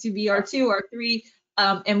it's E2B, R2, R3,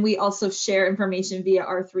 and we also share information via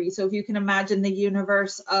R3. So if you can imagine the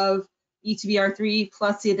universe of E2B, R3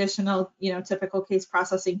 plus the additional, typical case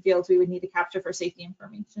processing fields we would need to capture for safety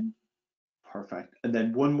information. Perfect. And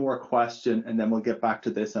then one more question, and then we'll get back to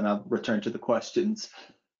this, and I'll return to the questions.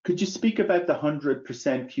 Could you speak about the 100%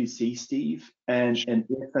 QC, Steve, and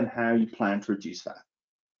if and how you plan to reduce that?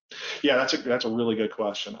 Yeah, that's a really good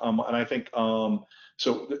question. And I think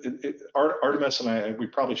so. Artemis, and we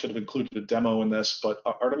probably should have included a demo in this, but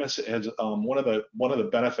Artemis has one of the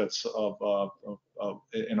benefits of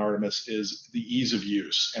in Artemis is the ease of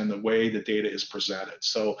use and the way the data is presented.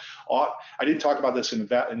 So I didn't talk about this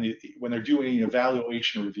when they're doing an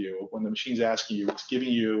evaluation review. When the machine's asking you, it's giving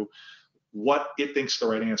you what it thinks the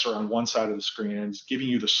right answer on one side of the screen, and it's giving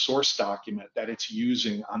you the source document that it's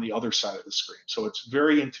using on the other side of the screen. So it's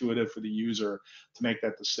very intuitive for the user to make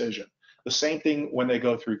that decision. The same thing when they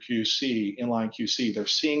go through QC, inline QC, they're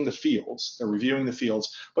seeing the fields, they're reviewing the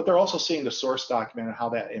fields, but they're also seeing the source document and how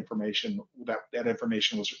that information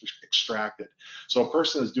was extracted. So a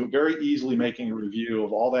person is very easily making a review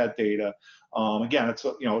of all that data. Again, it's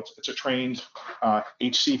a trained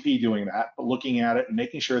HCP doing that, but looking at it and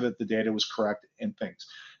making sure that the data was correct and things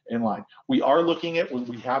in line. We are looking at when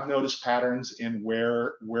we have noticed patterns in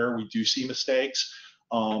where we do see mistakes.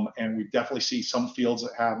 and we definitely see some fields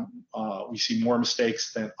that have, we see more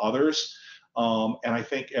mistakes than others. And I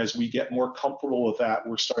think as we get more comfortable with that,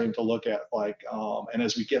 we're starting to look at and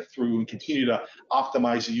as we get through and continue to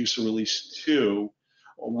optimize the use of release 2,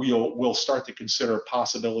 we'll start to consider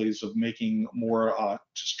possibilities of making more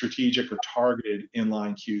strategic or targeted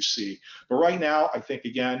inline QC. But right now, I think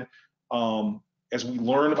again, as we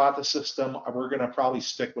learn about the system, we're going to probably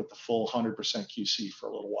stick with the full 100% QC for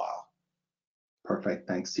a little while. Perfect.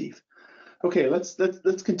 Thanks, Steve. Okay, let's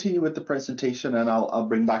continue with the presentation, and I'll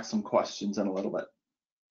bring back some questions in a little bit.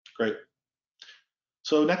 Great.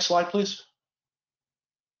 So next slide, please.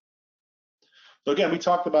 So again, we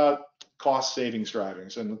talked about cost savings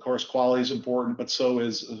drivers, and of course, quality is important, but so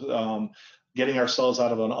is getting ourselves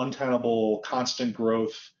out of an untenable, constant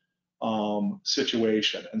growth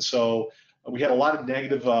situation. And so we had a lot of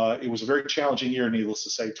negative, it was a very challenging year, needless to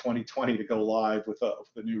say, 2020 to go live with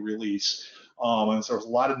the new release. And so there was a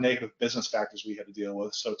lot of negative business factors we had to deal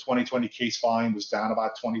with. So 2020 case volume was down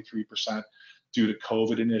about 23% due to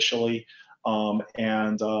COVID initially. You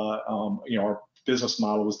know, our business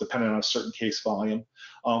model was dependent on a certain case volume.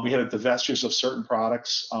 We had a divestitures of certain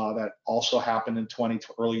products that also happened in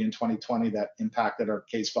early in 2020 that impacted our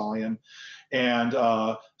case volume. And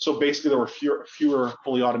so basically there were fewer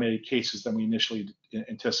fully automated cases than we initially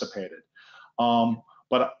anticipated.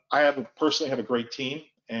 But I personally have a great team,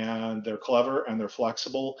 and they're clever and they're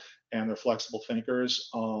flexible thinkers,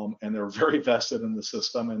 and they're very vested in the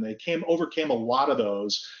system, and they overcame a lot of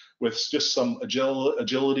those with just some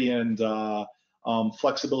agility and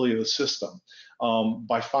flexibility of the system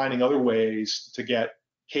by finding other ways to get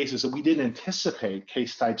cases that we didn't anticipate,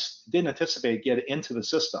 case types didn't anticipate get into the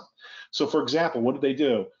system. So for example, what did they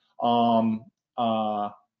do?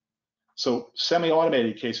 So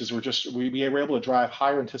semi-automated cases we were able to drive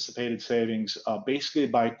higher anticipated savings basically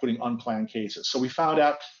by putting unplanned cases. So we found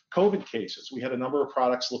out COVID cases. We had a number of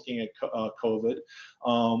products looking at COVID.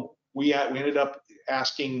 We ended up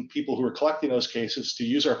asking people who were collecting those cases to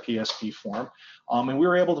use our PSP form, and we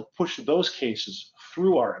were able to push those cases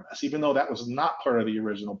through RMS, even though that was not part of the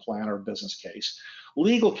original plan or business case.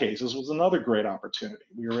 Legal cases was another great opportunity.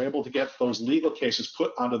 We were able to get those legal cases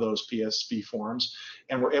put onto those PSP forms,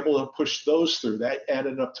 and we're able to push those through. That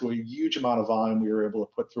added up to a huge amount of volume we were able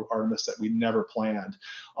to put through RMS that we never planned.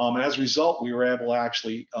 And as a result, we were able to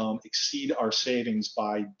actually exceed our savings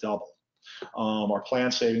by double. Our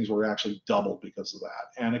planned savings were actually double because of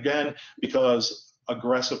that. And again, because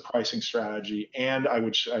aggressive pricing strategy, and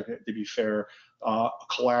to be fair, a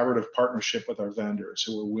collaborative partnership with our vendors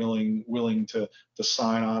who were willing to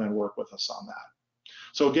sign on and work with us on that.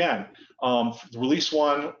 So again, release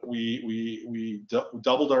 1, we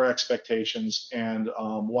doubled our expectations, and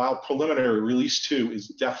while preliminary, release 2 is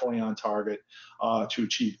definitely on target to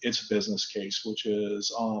achieve its business case, which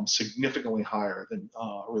is significantly higher than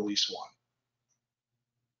release 1.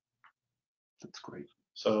 That's great.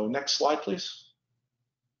 So next slide, please.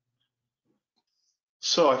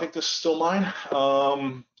 So I think this is still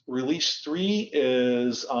mine. Release 3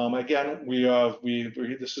 is, again,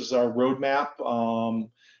 this is our roadmap,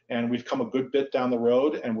 and we've come a good bit down the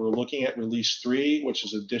road, and we're looking at release 3, which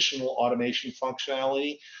is additional automation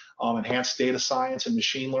functionality, enhanced data science and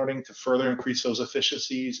machine learning to further increase those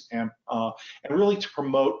efficiencies, and really to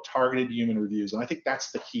promote targeted human reviews. And I think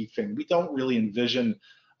that's the key thing. We don't really envision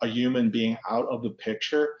a human being out of the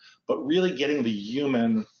picture, but really getting the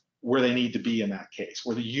human where they need to be in that case,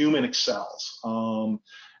 where the human excels,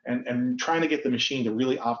 and trying to get the machine to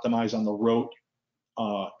really optimize on the rote,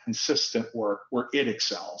 consistent work where it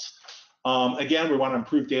excels. Again, we want to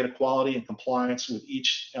improve data quality and compliance with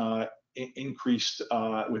each increased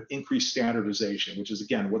standardization, which is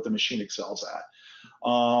again what the machine excels at.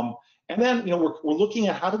 And then we're looking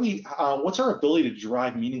at what's our ability to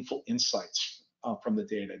drive meaningful insights from the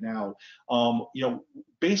data. Now,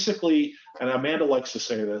 basically, and Amanda likes to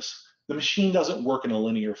say this, the machine doesn't work in a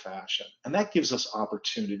linear fashion, and that gives us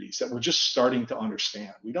opportunities that we're just starting to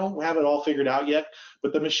understand. We don't have it all figured out yet,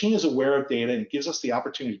 but the machine is aware of data and it gives us the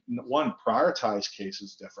opportunity to, 1, prioritize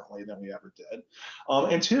cases differently than we ever did,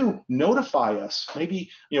 and 2, notify us. Maybe,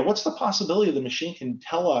 what's the possibility the machine can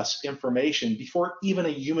tell us information before even a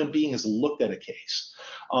human being has looked at a case?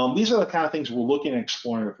 These are the kind of things we're looking at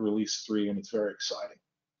exploring with release 3, and it's very exciting.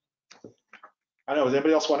 I don't know, does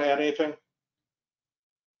anybody else want to add anything?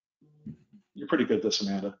 You're pretty good at this,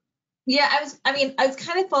 Amanda. Yeah, I was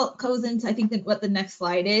kind of goes into, I think, what the next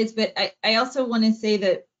slide is, but I also want to say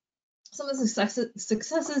that some of the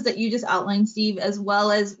successes that you just outlined, Steve, as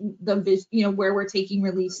well as the where we're taking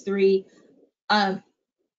release 3, a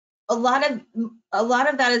a lot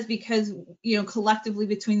of that is because, you know, collectively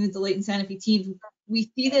between the Deloitte and Sanofi teams,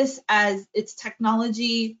 we see this as it's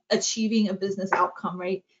technology achieving a business outcome,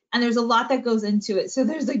 right? And there's a lot that goes into it. So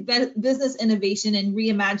there's like business innovation and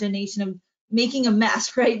reimagination of making a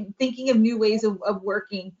mess, right? Thinking of new ways of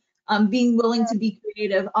working, being willing to be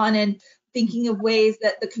creative on and thinking of ways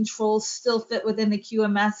that the controls still fit within the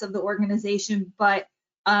QMS of the organization, but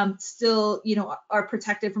still, you know, are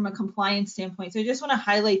protected from a compliance standpoint. So I just want to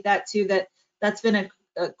highlight that too, that's been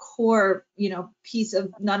a core, you know, piece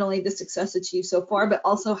of not only the success achieved so far, but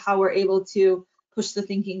also how we're able to push the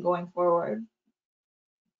thinking going forward.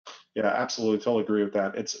 Yeah, absolutely, totally agree with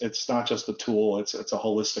that. It's not just a tool; it's a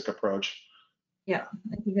holistic approach. Yeah,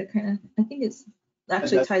 I think that I think it's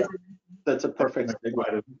actually ties in. That's a perfect segue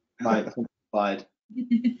to my slide.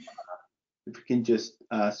 If we can just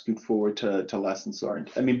scoot forward to lessons learned.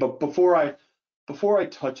 I mean, but before I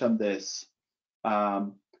touch on this, I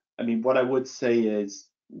mean, what I would say is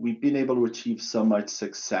we've been able to achieve so much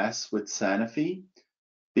success with Sanofi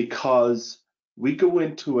because we go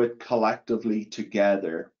into it collectively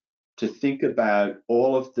together to think about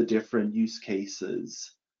all of the different use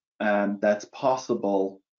cases that's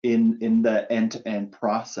possible in the end-to-end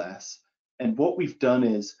process. And what we've done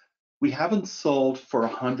is we haven't solved for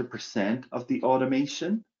 100% of the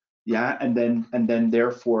automation, yeah, and then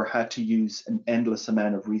therefore had to use an endless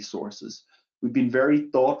amount of resources. We've been very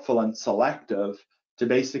thoughtful and selective to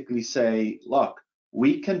basically say, look,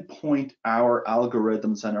 we can point our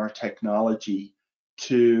algorithms and our technology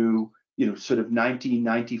to, you know, sort of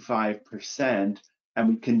 95%, and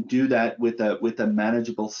we can do that with a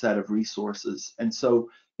manageable set of resources. And so,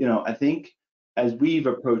 you know, I think as we've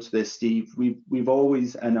approached this, Steve, we've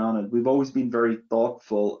always, and Anna, we've always been very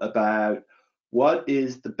thoughtful about what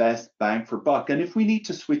is the best bang for buck. And if we need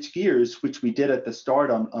to switch gears, which we did at the start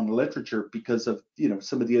on literature because of, you know,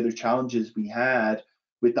 some of the other challenges we had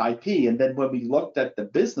with IP, and then when we looked at the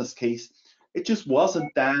business case, it just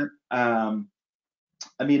wasn't that.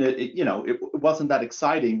 I mean, it wasn't that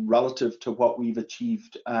exciting relative to what we've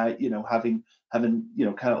achieved. You know, having you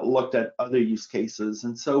know kind of looked at other use cases,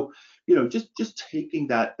 and so you know just taking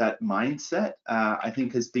that mindset, I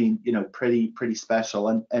think has been you know pretty special.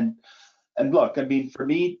 And look, I mean, for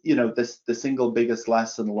me, you know, the single biggest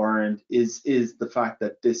lesson learned is the fact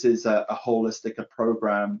that this is a holistic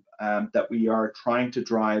program that we are trying to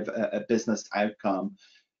drive a business outcome.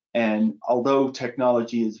 And although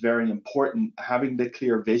technology is very important, having the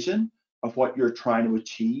clear vision of what you're trying to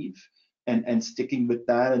achieve and sticking with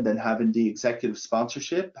that, and then having the executive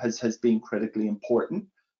sponsorship has been critically important.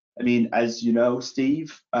 I mean, as you know,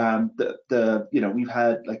 Steve, you know, we've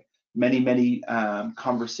had like many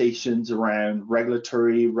conversations around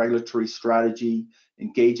regulatory strategy,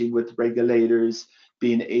 engaging with regulators,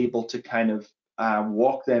 being able to kind of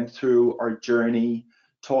walk them through our journey,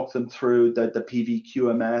 talk them through the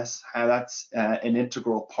PVQMS, how that's an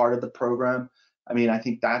integral part of the program. I mean, I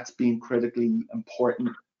think that's been critically important.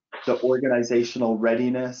 The organizational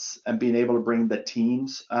readiness and being able to bring the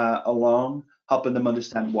teams along, helping them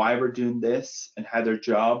understand why we're doing this and how their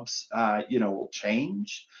jobs, you know, will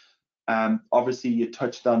change. Obviously, you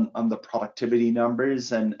touched on the productivity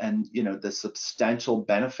numbers and you know the substantial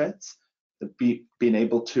benefits that being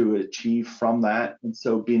able to achieve from that, and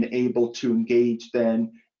so being able to engage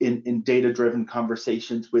then in data-driven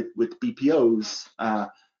conversations with BPOs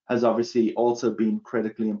has obviously also been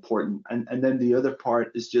critically important. And then the other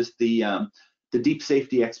part is just the deep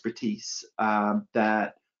safety expertise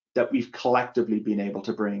that we've collectively been able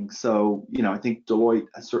to bring. So, you know, I think Deloitte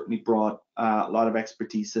has certainly brought a lot of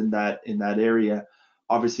expertise in that area.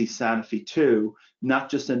 Obviously, Sanofi too, not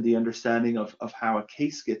just in the understanding of how a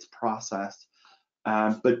case gets processed,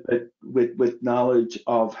 but with knowledge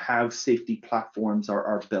of how safety platforms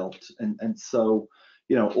are built. And so,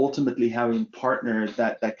 you know, ultimately having partners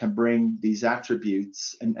that can bring these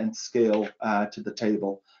attributes and scale to the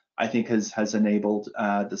table, I think has enabled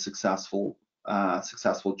the successful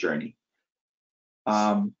journey.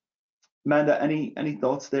 Amanda, any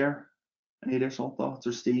thoughts there? Any additional thoughts,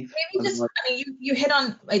 or Steve? Maybe just, I mean, you hit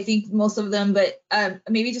on, I think, most of them, but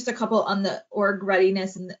maybe just a couple on the org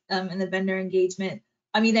readiness and the vendor engagement.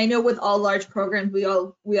 I mean, I know with all large programs, we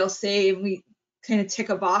all say, and we kind of tick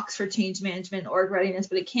a box for change management, org readiness,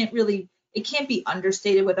 but it can't be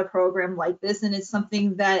understated with a program like this. And it's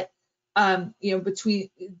something that, you know, between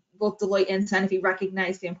both Deloitte and Sanofi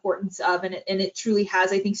recognize the importance of, and it truly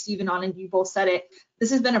has. I think Steve and Anand, you both said it. This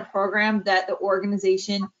has been a program that the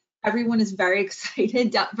organization, everyone is very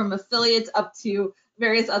excited, from affiliates up to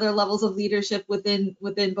various other levels of leadership within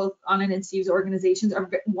both Anand and Steve's organizations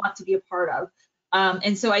want to be a part of.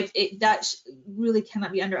 And so that really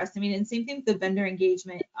cannot be underestimated. And same thing with the vendor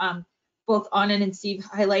engagement. Both Anand and Steve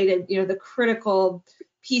highlighted, the critical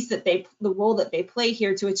piece that the role that they play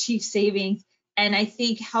here to achieve savings. And I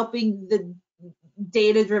think helping the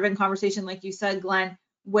data-driven conversation, like you said, Glenn,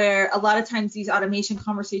 where a lot of times these automation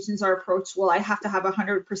conversations are approached, well, I have to have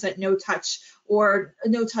 100% no touch or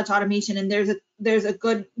no touch automation, and there's a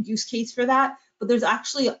good use case for that, but there's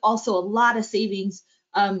actually also a lot of savings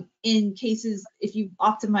in cases if you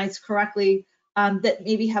optimize correctly that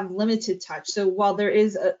maybe have limited touch. So while there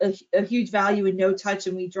is a huge value in no touch,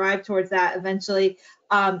 and we drive towards that eventually,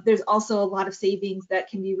 there's also a lot of savings that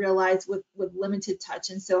can be realized with limited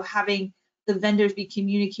touch. And so having the vendors be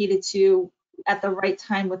communicated to at the right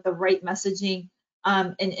time with the right messaging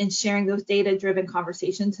and sharing those data-driven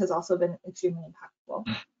conversations has also been extremely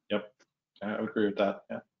impactful. Yep, I would agree with that.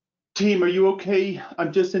 Yeah. Team, are you okay?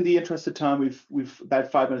 I'm just in the interest of time. We've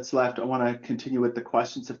about 5 minutes left. I want to continue with the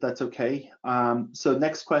questions if that's okay. So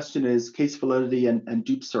next question is case validity and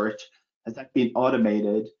dupe search. Has that been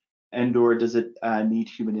automated, and/or does it need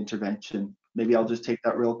human intervention? Maybe I'll just take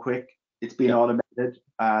that real quick. It's been automated.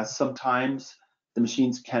 Sometimes the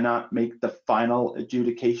machines cannot make the final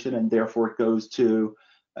adjudication, and therefore it goes to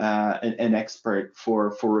an expert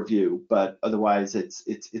for review. But otherwise,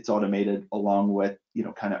 it's automated along with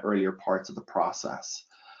kind of earlier parts of the process.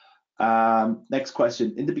 Next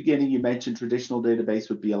question. In the beginning, you mentioned traditional database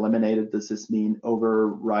would be eliminated. Does this mean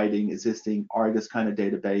overriding existing Argus kind of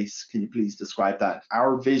database? Can you please describe that?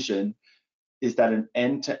 Our vision is that an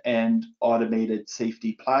end-to-end automated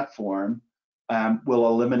safety platform will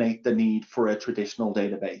eliminate the need for a traditional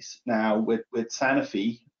database. Now, with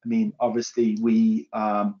Sanofi, I mean, obviously we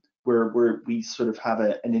sort of have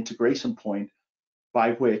an integration point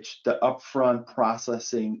by which the upfront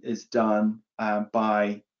processing is done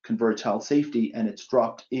by ConvergeHEALTH Safety, and it's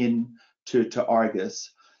dropped in to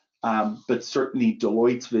Argus. But certainly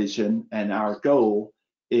Deloitte's vision and our goal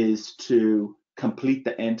is to complete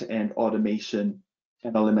the end-to-end automation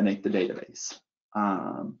and eliminate the database.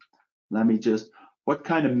 Let me what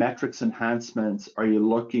kind of metrics enhancements are you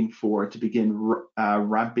looking for to begin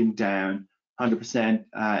ramping down 100%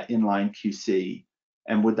 inline QC?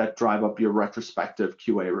 And would that drive up your retrospective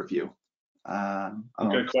QA review?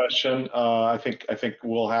 Good question. I think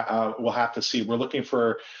we'll have to see. We're looking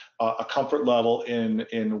for a comfort level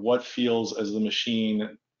in what feels as the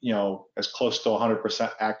machine, as close to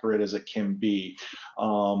 100% accurate as it can be,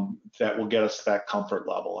 that will get us to that comfort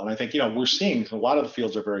level. And I think, we're seeing a lot of the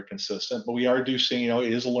fields are very consistent, but we are seeing,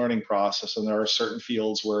 it is a learning process, and there are certain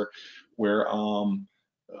fields where the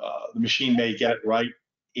machine may get it right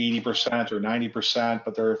 80% or 90%,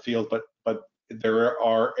 but there are fields, but there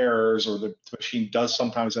are errors, or the machine does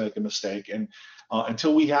sometimes make a mistake. And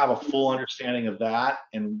until we have a full understanding of that,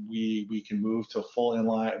 and we can move to full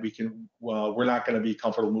inline, we're not going to be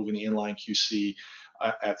comfortable moving the inline QC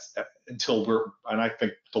until and I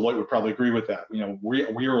think Deloitte would probably agree with that.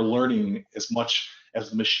 We are learning as much as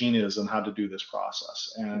the machine is on how to do this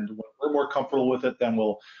process. And when we're more comfortable with it, then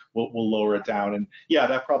we'll lower it down. And yeah,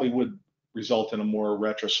 that probably would result in a more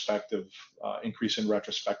retrospective increase in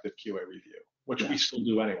retrospective QA review, which we still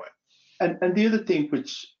do anyway. And the other thing,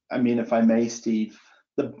 which, I mean, if I may, Steve,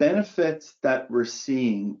 the benefits that we're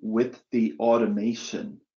seeing with the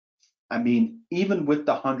automation, I mean, even with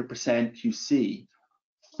the 100% QC,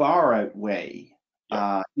 far outweigh,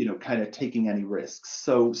 kind of taking any risks.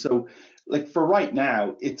 So like for right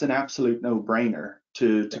now, it's an absolute no-brainer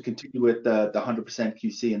to continue with the 100%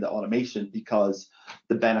 QC and the automation, because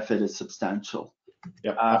the benefit is substantial.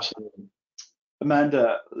 Yeah, absolutely.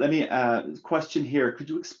 Amanda, let me question here. Could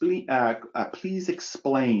you explain, please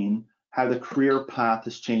explain how the career path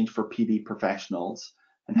has changed for PD professionals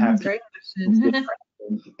and how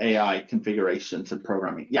AI configurations and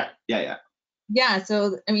programming? Yeah,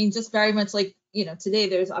 so I mean, just very much like, today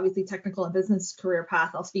there's obviously technical and business career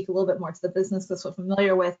path. I'll speak a little bit more to the business that's what I'm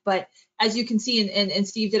familiar with, but as you can see, and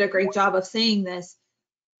Steve did a great job of saying this,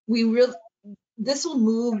 this will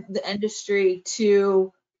move the industry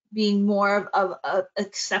to being more of a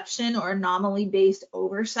exception or anomaly-based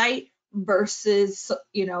oversight versus,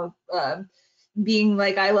 being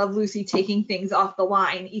like I Love Lucy, taking things off the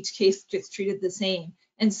line. Each case gets treated the same.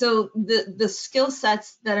 And so the skill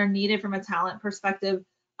sets that are needed from a talent perspective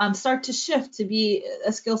start to shift to be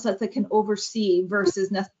a skill set that can oversee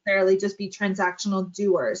versus necessarily just be transactional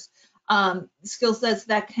doers. Skill sets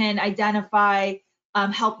that can identify,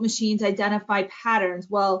 help machines identify patterns.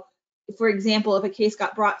 Well, for example, if a case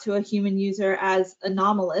got brought to a human user as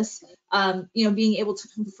anomalous, being able to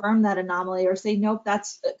confirm that anomaly or say, nope,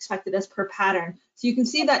 that's expected as per pattern. So you can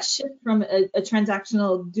see that shift from a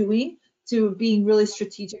transactional doing to being really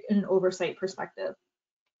strategic in an oversight perspective.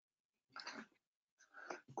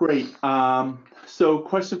 Great. So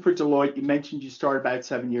question for Deloitte. You mentioned you started about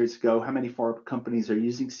 7 years ago. How many pharma companies are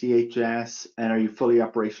using CHS, and are you fully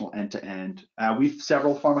operational end to end? We've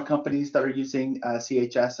several pharma companies that are using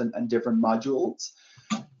CHS and different modules.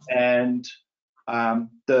 And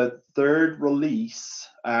the third release,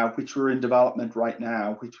 which we're in development right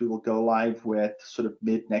now, which we will go live with sort of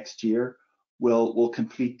mid next year, will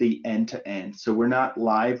complete the end-to-end. So we're not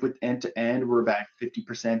live with end-to-end. We're about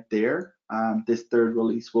 50% there. This third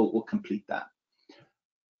release will complete that.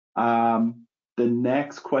 The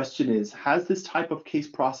next question is, has this type of case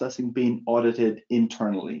processing been audited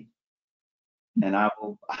internally? And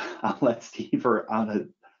I'll let Steve or Anna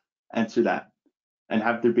answer that. And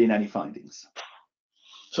have there been any findings?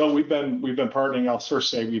 So we've been partnering. I'll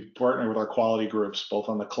first say we've partnered with our quality groups, both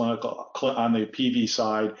on the clinical, on the PV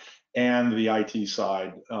side and the IT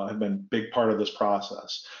side, have been a big part of this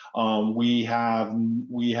process. We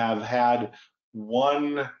have had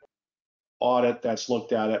one audit that's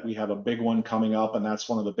looked at it. We have a big one coming up, and that's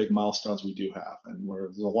one of the big milestones we do have. And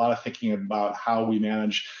there's a lot of thinking about how we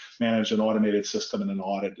manage an automated system in an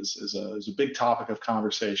audit is a big topic of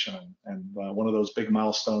conversation, and one of those big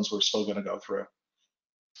milestones we're still going to go through.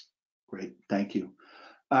 Great, thank you.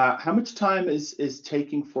 How much time is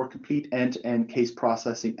taking for complete end-to-end case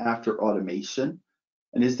processing after automation?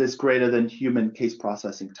 And is this greater than human case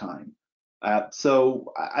processing time?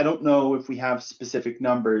 So I don't know if we have specific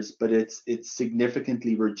numbers, but it's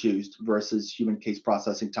significantly reduced versus human case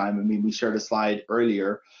processing time. I mean, we shared a slide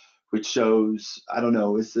earlier, which shows, I don't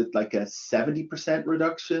know, is it like a 70%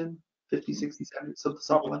 reduction, 50, 60, 70,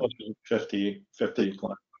 something like that? 50.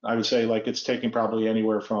 I would say like it's taking probably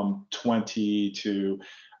anywhere from 20 to,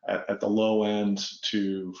 at the low end,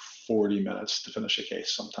 to 40 minutes to finish a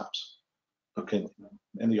case sometimes. Okay,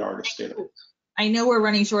 in the Argus data. I know we're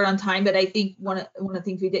running short on time, but I think one of the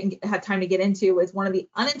things we didn't have time to get into was one of the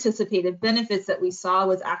unanticipated benefits that we saw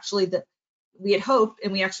was actually that we had hoped,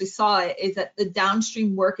 and we actually saw it, is that the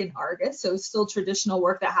downstream work in Argus, so still traditional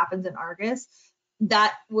work that happens in Argus,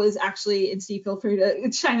 that was actually, and Steve, feel free to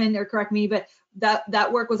chime in or correct me, but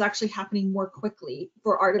that work was actually happening more quickly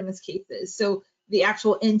for Artemis cases. So the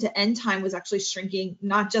actual end-to-end time was actually shrinking,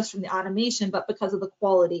 not just from the automation, but because of the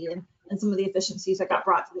quality and some of the efficiencies that got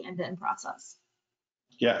brought to the end-to-end process.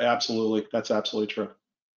 Yeah, absolutely. That's absolutely true.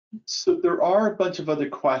 So there are a bunch of other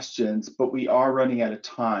questions, but we are running out of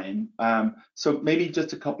time. So maybe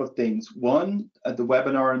just a couple of things. One, the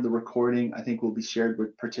webinar and the recording, I think, will be shared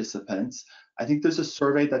with participants. I think there's a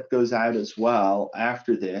survey that goes out as well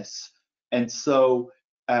after this. And so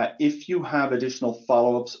if you have additional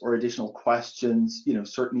follow-ups or additional questions,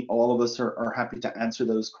 certainly all of us are happy to answer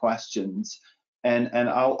those questions. And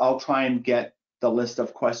I'll try and get the list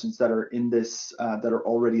of questions that are in this, that are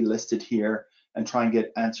already listed here, and try and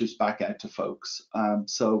get answers back out to folks.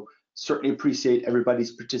 So certainly appreciate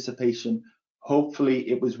everybody's participation. Hopefully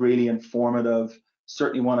it was really informative.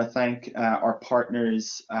 Certainly want to thank our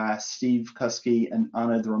partners, Steve Kuski and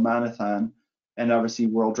Anna Ramanathan, and obviously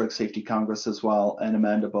World Drug Safety Congress as well, and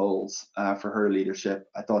Amanda Bowles for her leadership.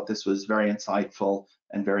 I thought this was very insightful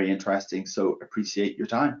and very interesting, so appreciate your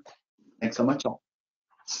time. Thanks so much, all.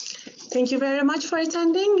 Thank you very much for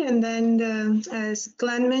attending. And then, as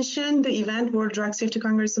Glenn mentioned, the event World Drug Safety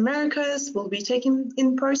Congress Americas will be taken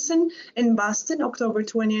in person in Boston, October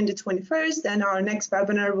 20 and the 21st. And our next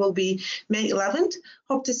webinar will be May 11th.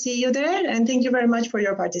 Hope to see you there. And thank you very much for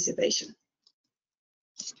your participation.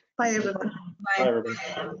 Bye, everyone. Bye. Bye, everybody.